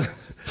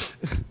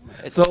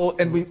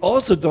we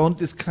also don't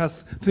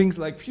discuss things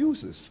like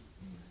fuses.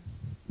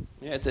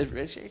 Yeah, it's a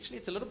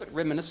little bit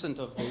reminiscent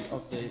of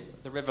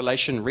the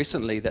revelation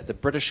recently that the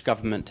British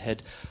government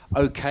had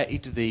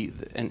okayed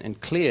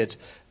and cleared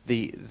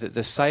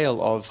the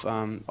sale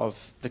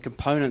of the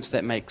components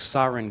that make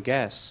sarin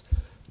gas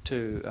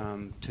to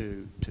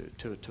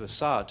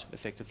Assad,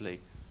 effectively.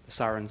 The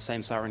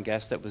same sarin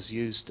gas that was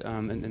used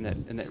in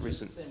that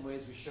recent. The same way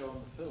as we show on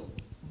the film.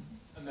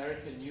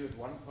 America knew at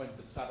one point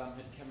that Saddam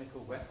had chemical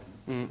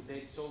weapons because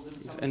they'd sold him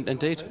some.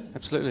 Indeed,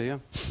 absolutely, yeah.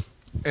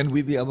 And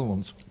with the other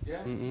ones.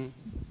 Yeah.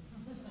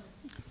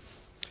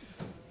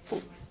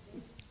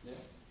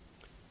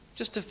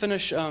 Just to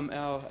finish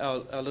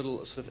our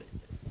little sort of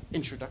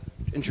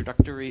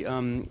introductory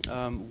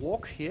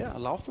walk here,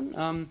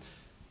 Laufen.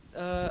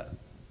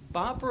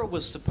 Barbara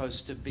was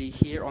supposed to be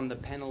here on the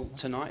panel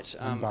tonight.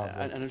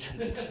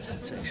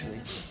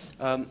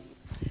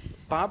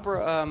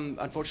 Barbara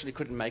unfortunately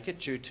couldn't make it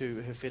due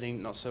to her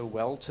feeling not so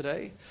well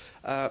today.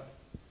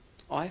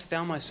 I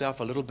found myself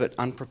a little bit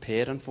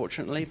unprepared,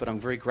 unfortunately, but I'm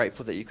very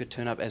grateful that you could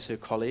turn up as her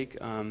colleague.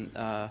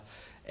 I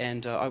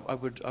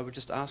would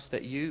just ask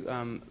that you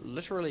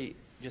literally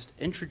just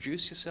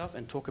introduce yourself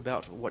and talk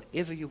about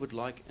whatever you would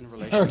like in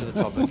relation to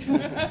the topic.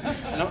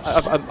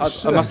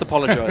 I must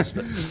apologize.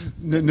 But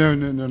no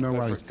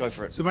worries. Go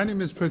for it. So my name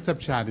is Prathap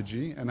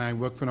Chatterjee, and I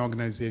work for an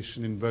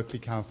organization in Berkeley,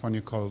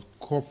 California called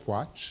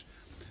CorpWatch.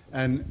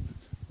 And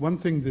one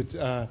thing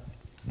that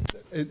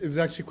it was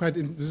actually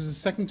this is the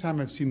second time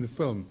I've seen the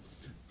film.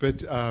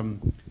 But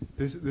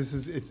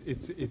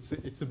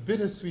it's a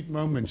bittersweet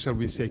moment, shall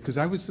we say? Because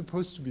I was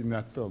supposed to be in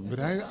that film, but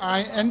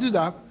I ended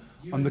up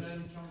on the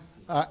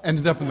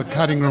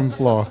cutting room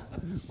floor.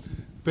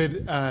 But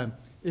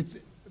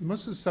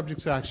most of the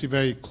subjects are actually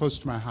very close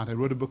to my heart. I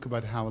wrote a book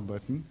about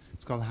Halliburton.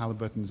 It's called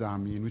Halliburton's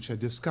Army, in which I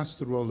discussed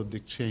the role of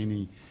Dick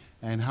Cheney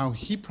and how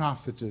he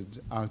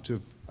profited out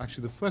of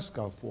actually the first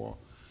Gulf War.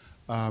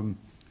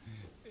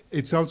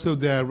 It's also,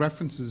 there are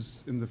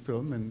references in the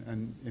film,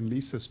 and in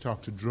Lisa's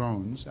talk, to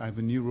drones. I have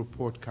a new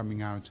report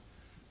coming out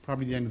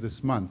probably the end of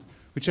this month,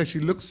 which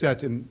actually looks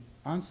at and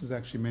answers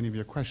actually many of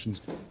your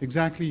questions,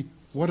 exactly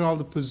what all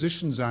the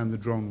positions are in the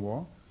drone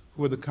war,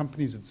 who are the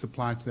companies that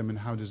supply to them, and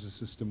how does the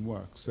system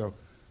work. So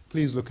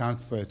please look out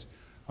for it.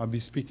 I'll be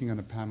speaking on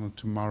a panel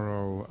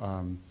tomorrow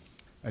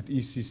at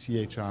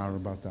ECCHR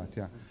about that,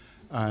 yeah.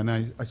 And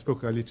I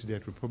spoke earlier today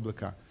at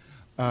Republica.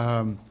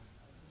 And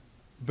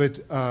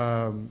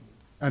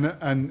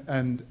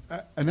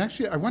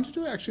actually, I wanted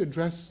to actually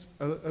address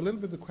a little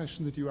bit the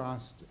question that you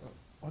asked.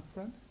 What,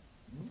 Fred?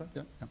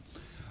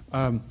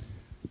 Yeah.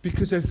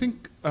 Because I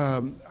think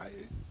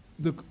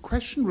the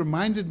question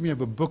reminded me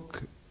of a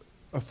book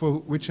for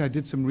which I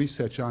did some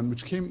research on,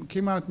 which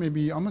came out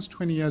maybe almost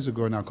 20 years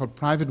ago now, called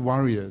Private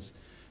Warriors.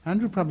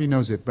 Andrew probably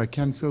knows it, by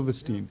Ken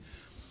Silverstein.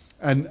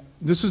 And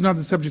this was not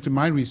the subject of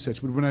my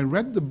research, but when I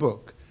read the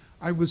book,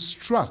 I was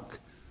struck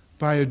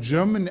by a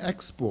German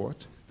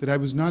export that I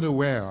was not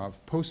aware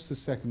of post the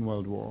Second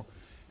World War.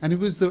 And it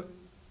was the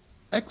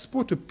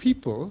export of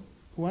people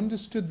who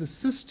understood the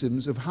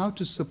systems of how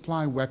to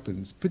supply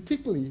weapons,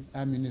 particularly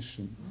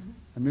ammunition.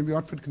 and maybe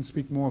Otfrid can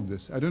speak more of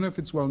this. I don't know if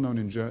it's well known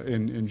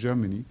in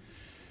Germany,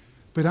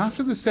 but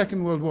after the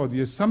Second World War,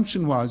 the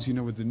assumption was,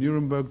 with the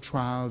Nuremberg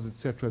trials,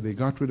 etc., they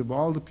got rid of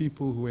all the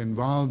people who were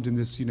involved in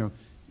this,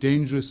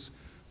 dangerous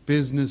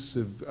business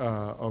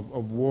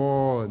of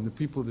war and the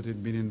people that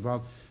had been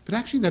involved. But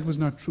actually that was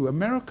not true.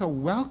 America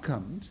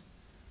welcomed,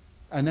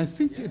 and I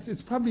think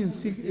it's probably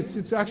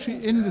it's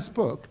actually in this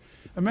book,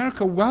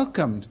 America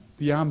welcomed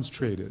the arms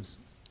traders.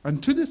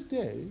 And to this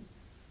day,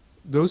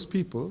 those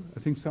people, I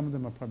think some of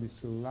them are probably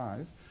still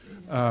alive,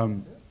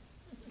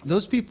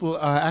 those people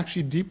are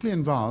actually deeply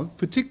involved,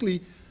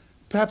 particularly,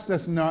 perhaps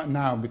that's not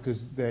now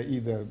because they're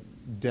either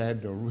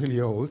dead or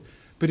really old,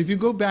 but if you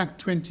go back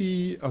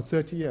 20 or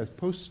 30 years,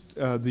 post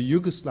the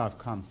Yugoslav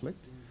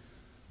conflict,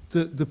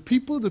 the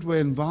people that were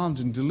involved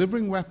in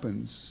delivering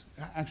weapons,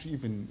 actually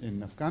even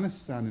in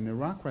Afghanistan and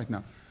Iraq right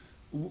now,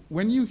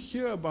 when you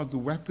hear about the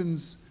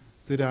weapons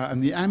that are,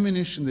 and the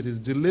ammunition that is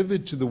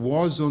delivered to the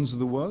war zones of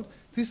the world,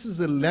 this is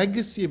a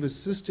legacy of a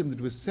system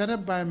that was set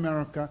up by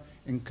America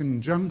in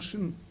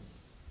conjunction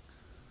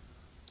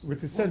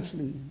with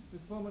essentially... The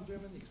former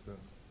German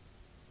experts.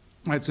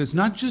 Right, so it's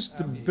not just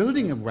the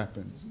building of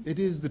weapons, it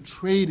is the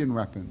trade in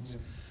weapons.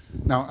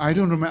 Now, I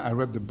don't remember, I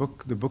read the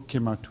book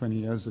came out 20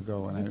 years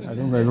ago, and I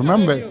don't really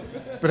remember it,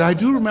 but I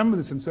do remember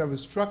this, and so I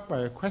was struck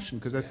by a question,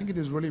 because I think it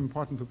is really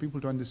important for people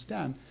to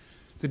understand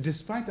that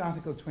despite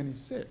Article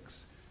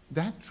 26,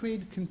 that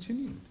trade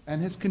continued,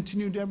 and has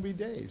continued every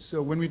day.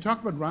 So when we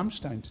talk about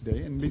Rammstein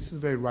today, and Lisa's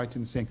very right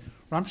in saying,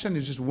 Rammstein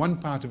is just one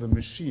part of a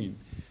machine,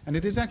 and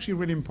it is actually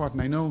really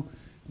important. I know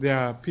there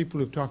are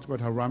people who've talked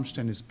about how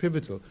Rammstein is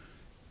pivotal.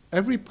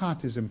 Every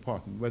part is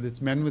important, whether it's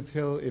Menwith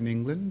Hill in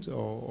England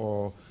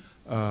or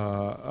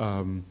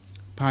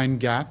Pine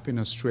Gap in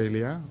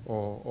Australia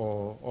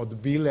or the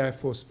Beale Air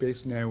Force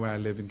Base near where I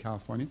live in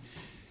California.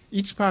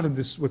 Each part of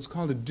this, what's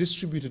called a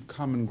distributed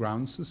common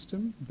ground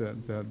system,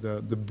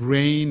 the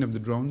brain of the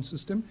drone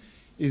system,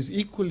 is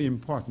equally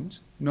important.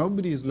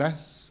 Nobody is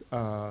less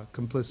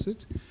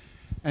complicit.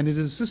 And it is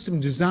a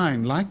system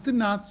designed, like the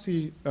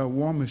Nazi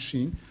war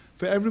machine,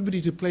 for everybody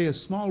to play a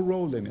small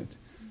role in it.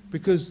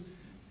 Because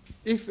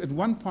if at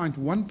one point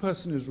one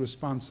person is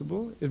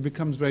responsible, it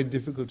becomes very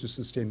difficult to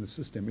sustain the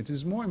system. It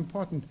is more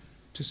important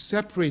to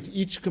separate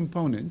each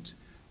component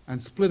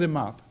and split them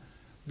up,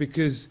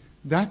 because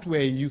that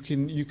way you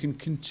can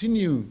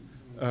continue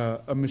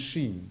a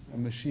machine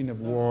of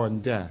war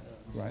and death,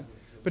 right?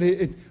 But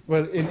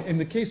well, in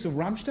the case of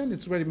Rammstein,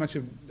 it's very much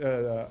of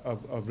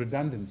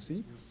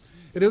redundancy.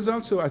 It is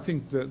also, I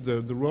think,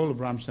 the role of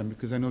Rammstein,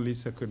 because I know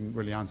Lisa couldn't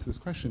really answer this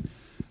question,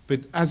 but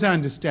as I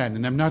understand,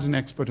 and I'm not an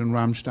expert on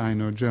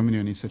Rammstein or Germany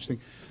or any such thing,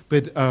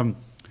 but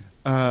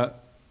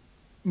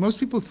most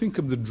people think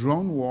of the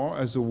drone war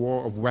as a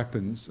war of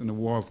weapons and a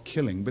war of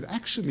killing, but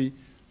actually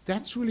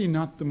that's really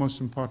not the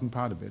most important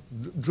part of it.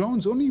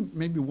 Drones, only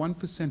maybe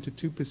 1% or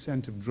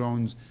 2% of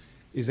drones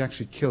is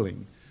actually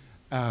killing.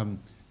 And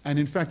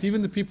in fact,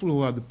 even the people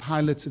who are the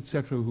pilots,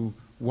 etc., who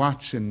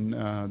watch and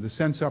the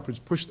sensor operators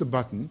push the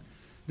button,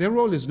 their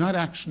role is not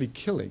actually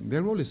killing.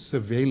 Their role is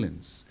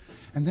surveillance.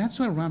 And that's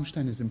why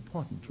Rammstein is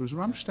important. Because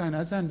Rammstein,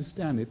 as I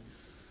understand it,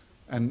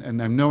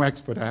 and I'm no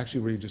expert, I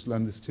actually really just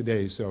learned this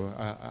today, so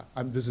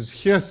this is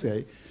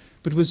hearsay,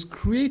 but was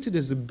created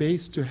as a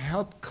base to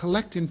help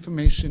collect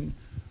information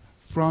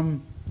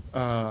from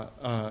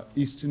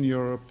Eastern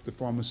Europe, the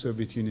former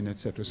Soviet Union,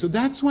 etc. So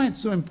that's why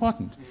it's so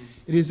important.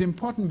 It is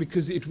important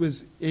because it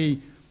was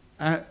again,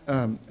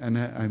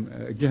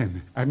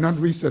 I've not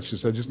researched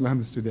this, I just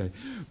learned this today,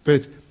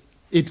 but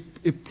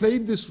it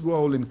played this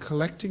role in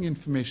collecting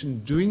information,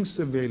 doing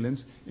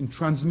surveillance, in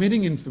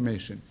transmitting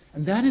information.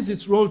 And that is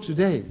its role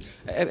today.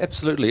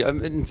 Absolutely. I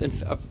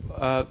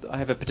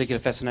have a particular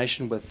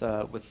fascination with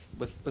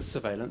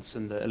surveillance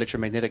and the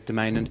electromagnetic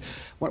domain. And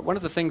one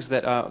of the things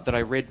that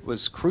I read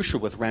was crucial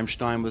with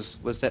Rammstein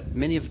was that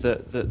many of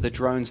the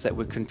drones that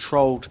were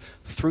controlled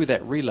through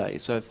that relay.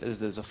 So if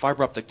there's a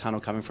fiber optic tunnel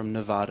coming from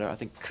Nevada, I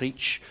think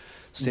Creech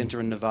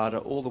Center in Nevada,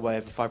 all the way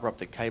over fiber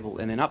optic cable,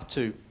 and then up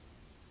to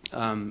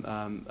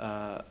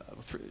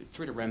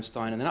through to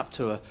Rammstein, and then up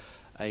to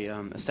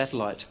a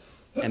satellite,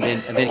 and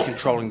then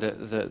controlling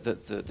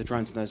the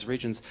drones in those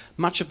regions.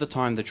 Much of the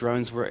time, the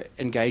drones were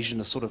engaged in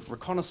a sort of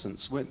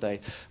reconnaissance, weren't they?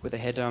 Where they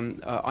had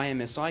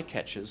IMSI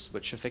catchers,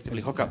 which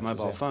effectively hook up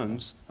mobile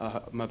phones.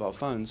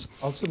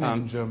 Also made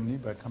in Germany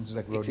by companies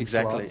like Rohde &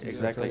 Schwarz,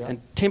 Exactly. yeah. And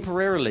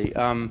temporarily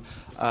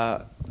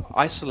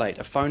isolate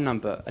a phone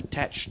number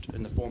attached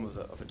in the form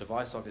of a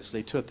device,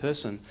 obviously, to a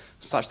person,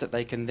 such that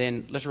they can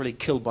then literally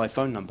kill by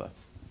phone number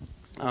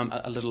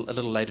a little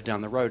later down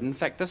the road. And in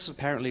fact, this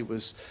apparently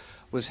was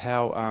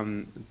how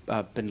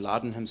bin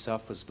Laden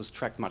himself was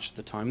tracked much of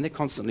the time. They're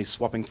constantly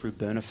swapping through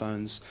burner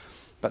phones.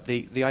 But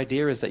the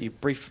idea is that you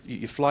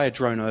fly a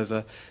drone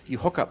over, you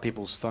hook up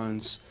people's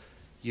phones,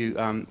 you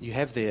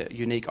have their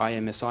unique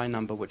IMSI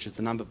number, which is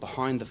the number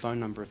behind the phone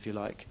number, if you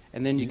like,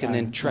 and then you can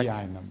then track.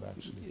 EI number,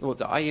 actually. Well,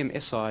 the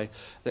IMSI,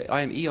 the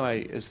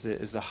IMEI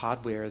is the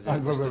hardware.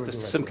 The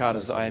SIM card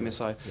is the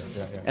IMSI,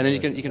 and then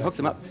you can hook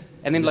them up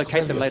and then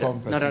locate them later.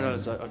 No.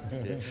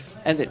 Yeah.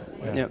 And then,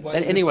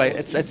 anyway,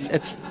 it's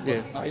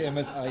yeah.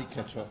 IMSI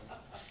catcher.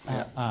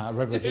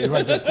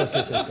 Right, of course,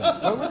 yes.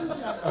 What is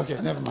the,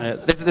 okay, never mind.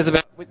 There's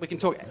about, we can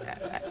talk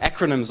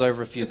acronyms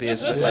over a few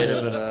beers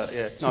later, but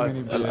yeah. No,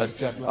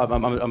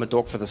 I'm a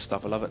dork for this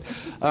stuff. I love it.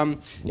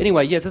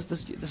 Anyway, yeah, this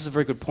is a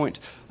very good point.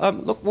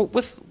 Look, well,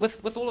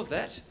 with all of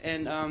that,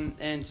 and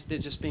there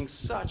just being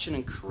such an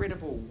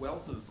incredible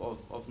wealth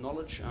of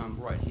knowledge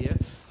right here,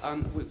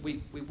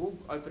 we will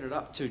open it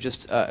up to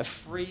just a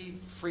free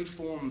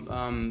form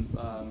and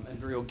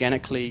very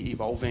organically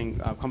evolving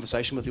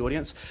conversation with the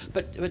audience.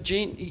 But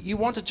Jean, you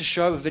wanted to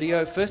show a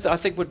video first. I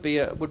think would be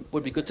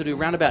good to do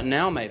around about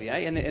now, maybe,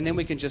 eh? And then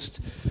we can just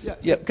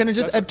Can I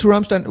just add to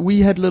Rammstein? We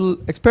had a little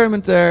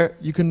experiment there.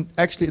 You can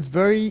actually, it's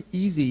very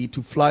easy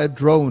to fly a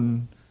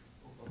drone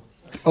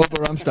over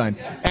Rammstein.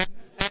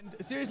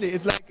 And seriously,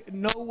 it's like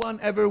no one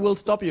ever will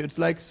stop you. It's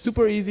like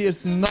super easy.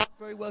 It's not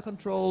very well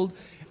controlled.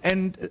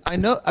 And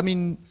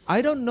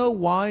I don't know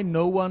why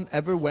no one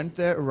ever went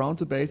there around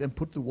the base and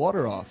put the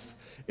water off.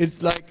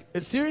 It's like,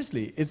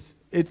 seriously, it's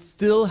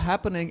still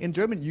happening in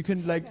Germany. You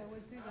can like,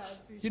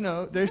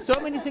 there's so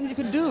many things you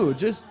can do.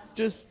 Just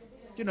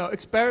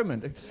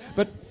experiment.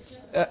 But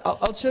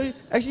I'll show you.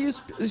 Actually,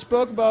 you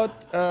spoke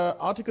about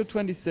Article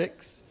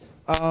 26.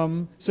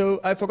 So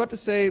I forgot to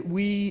say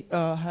we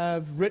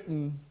have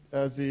written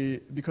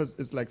because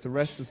it's like the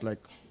rest is like,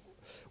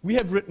 we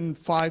have written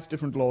 5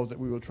 different laws that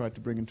we will try to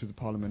bring into the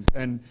parliament,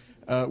 and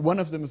one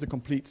of them is a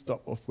complete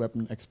stop of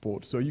weapon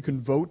export. So you can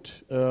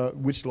vote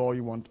which law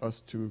you want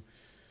us to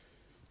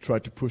try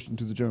to push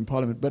into the German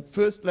parliament. But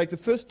first, like the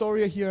first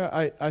story here,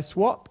 I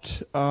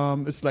swapped.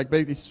 It's like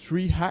basically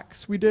 3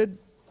 hacks we did.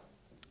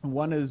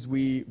 One is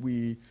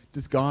we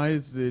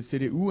disguised the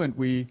CDU and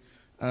we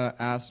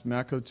asked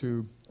Merkel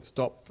to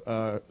stop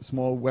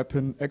small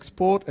weapon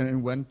export, and it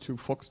went to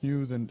Fox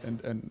News and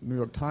New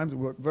York Times. It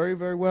worked very,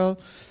 very well.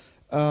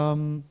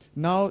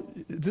 Now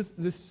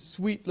this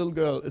sweet little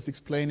girl is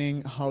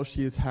explaining how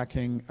she is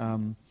hacking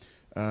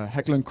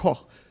Heckler &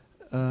 Koch.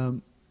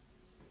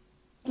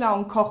 Heckler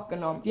und Koch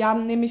genommen. Die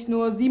haben nämlich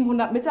nur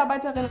 700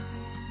 Mitarbeiterinnen.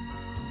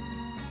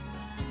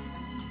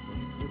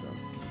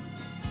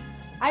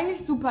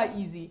 Eigentlich super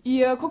easy.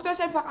 Ihr guckt euch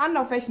einfach an,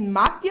 auf welchen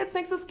Markt die jetzt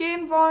nächstes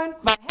gehen wollen.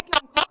 Weil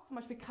Heckler und Koch zum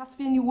Beispiel krass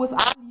viel in die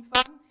USA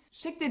liefern,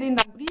 schickt ihr denen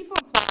dann Briefe,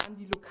 und zwar an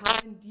die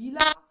lokalen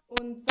Dealer,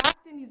 und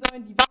sagt denen, die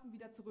sollen die Waffen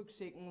wieder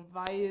zurückschicken,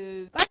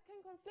 weil es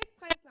kein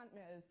konfliktfreies Land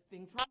mehr ist,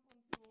 wegen Trump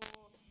und so.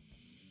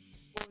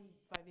 Und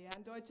weil wir ja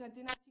in Deutschland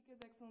den Artikel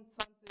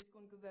 26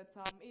 Grundgesetz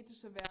haben,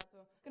 ethische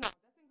Werte. Genau,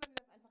 deswegen sollen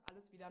die das einfach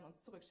alles wieder an uns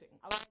zurückschicken.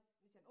 Aber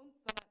nicht an uns,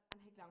 sondern an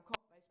Heckler und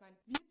Koch. Weil ich meine,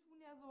 wir tun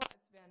ja so,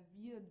 als wären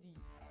wir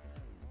die.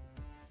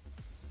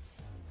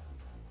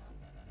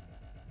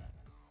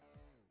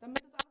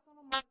 Damit es alles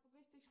noch mal so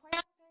richtig Feuer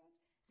fängt,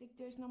 regt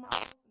ihr euch nochmal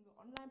auf in so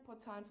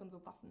Online-Portalen von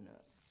so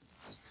Waffen-Nerds.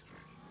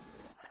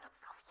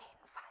 Benutzt auf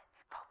jeden Fall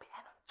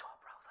VPN und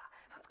Tor-Browser,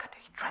 sonst könnt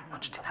ihr euch tracken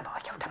und stehen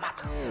bei euch auf der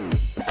Matte.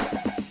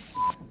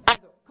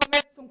 Also, kommen wir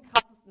jetzt zum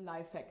krassesten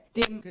Lifehack.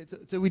 Okay,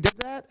 so we did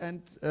that,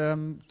 and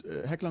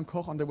Heckler &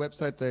 Koch on their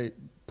website, they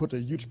put a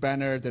huge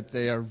banner that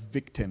they are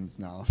victims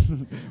now,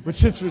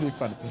 which is really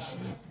funny.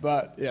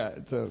 But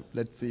yeah, so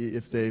let's see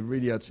if they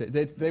really are.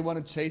 They want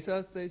to chase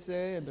us, they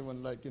say, and they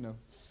want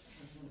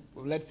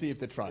well, let's see if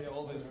they try.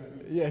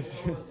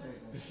 Yes.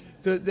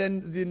 So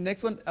then the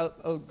next one,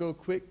 I'll go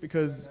quick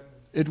because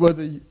it was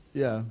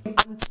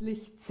ans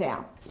Licht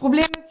zerren. Das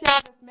Problem ist ja,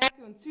 dass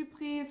Merkel und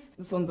Zypris,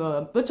 das ist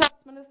unsere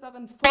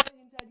Wirtschaftsministerin, voll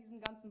hinter diesem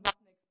ganzen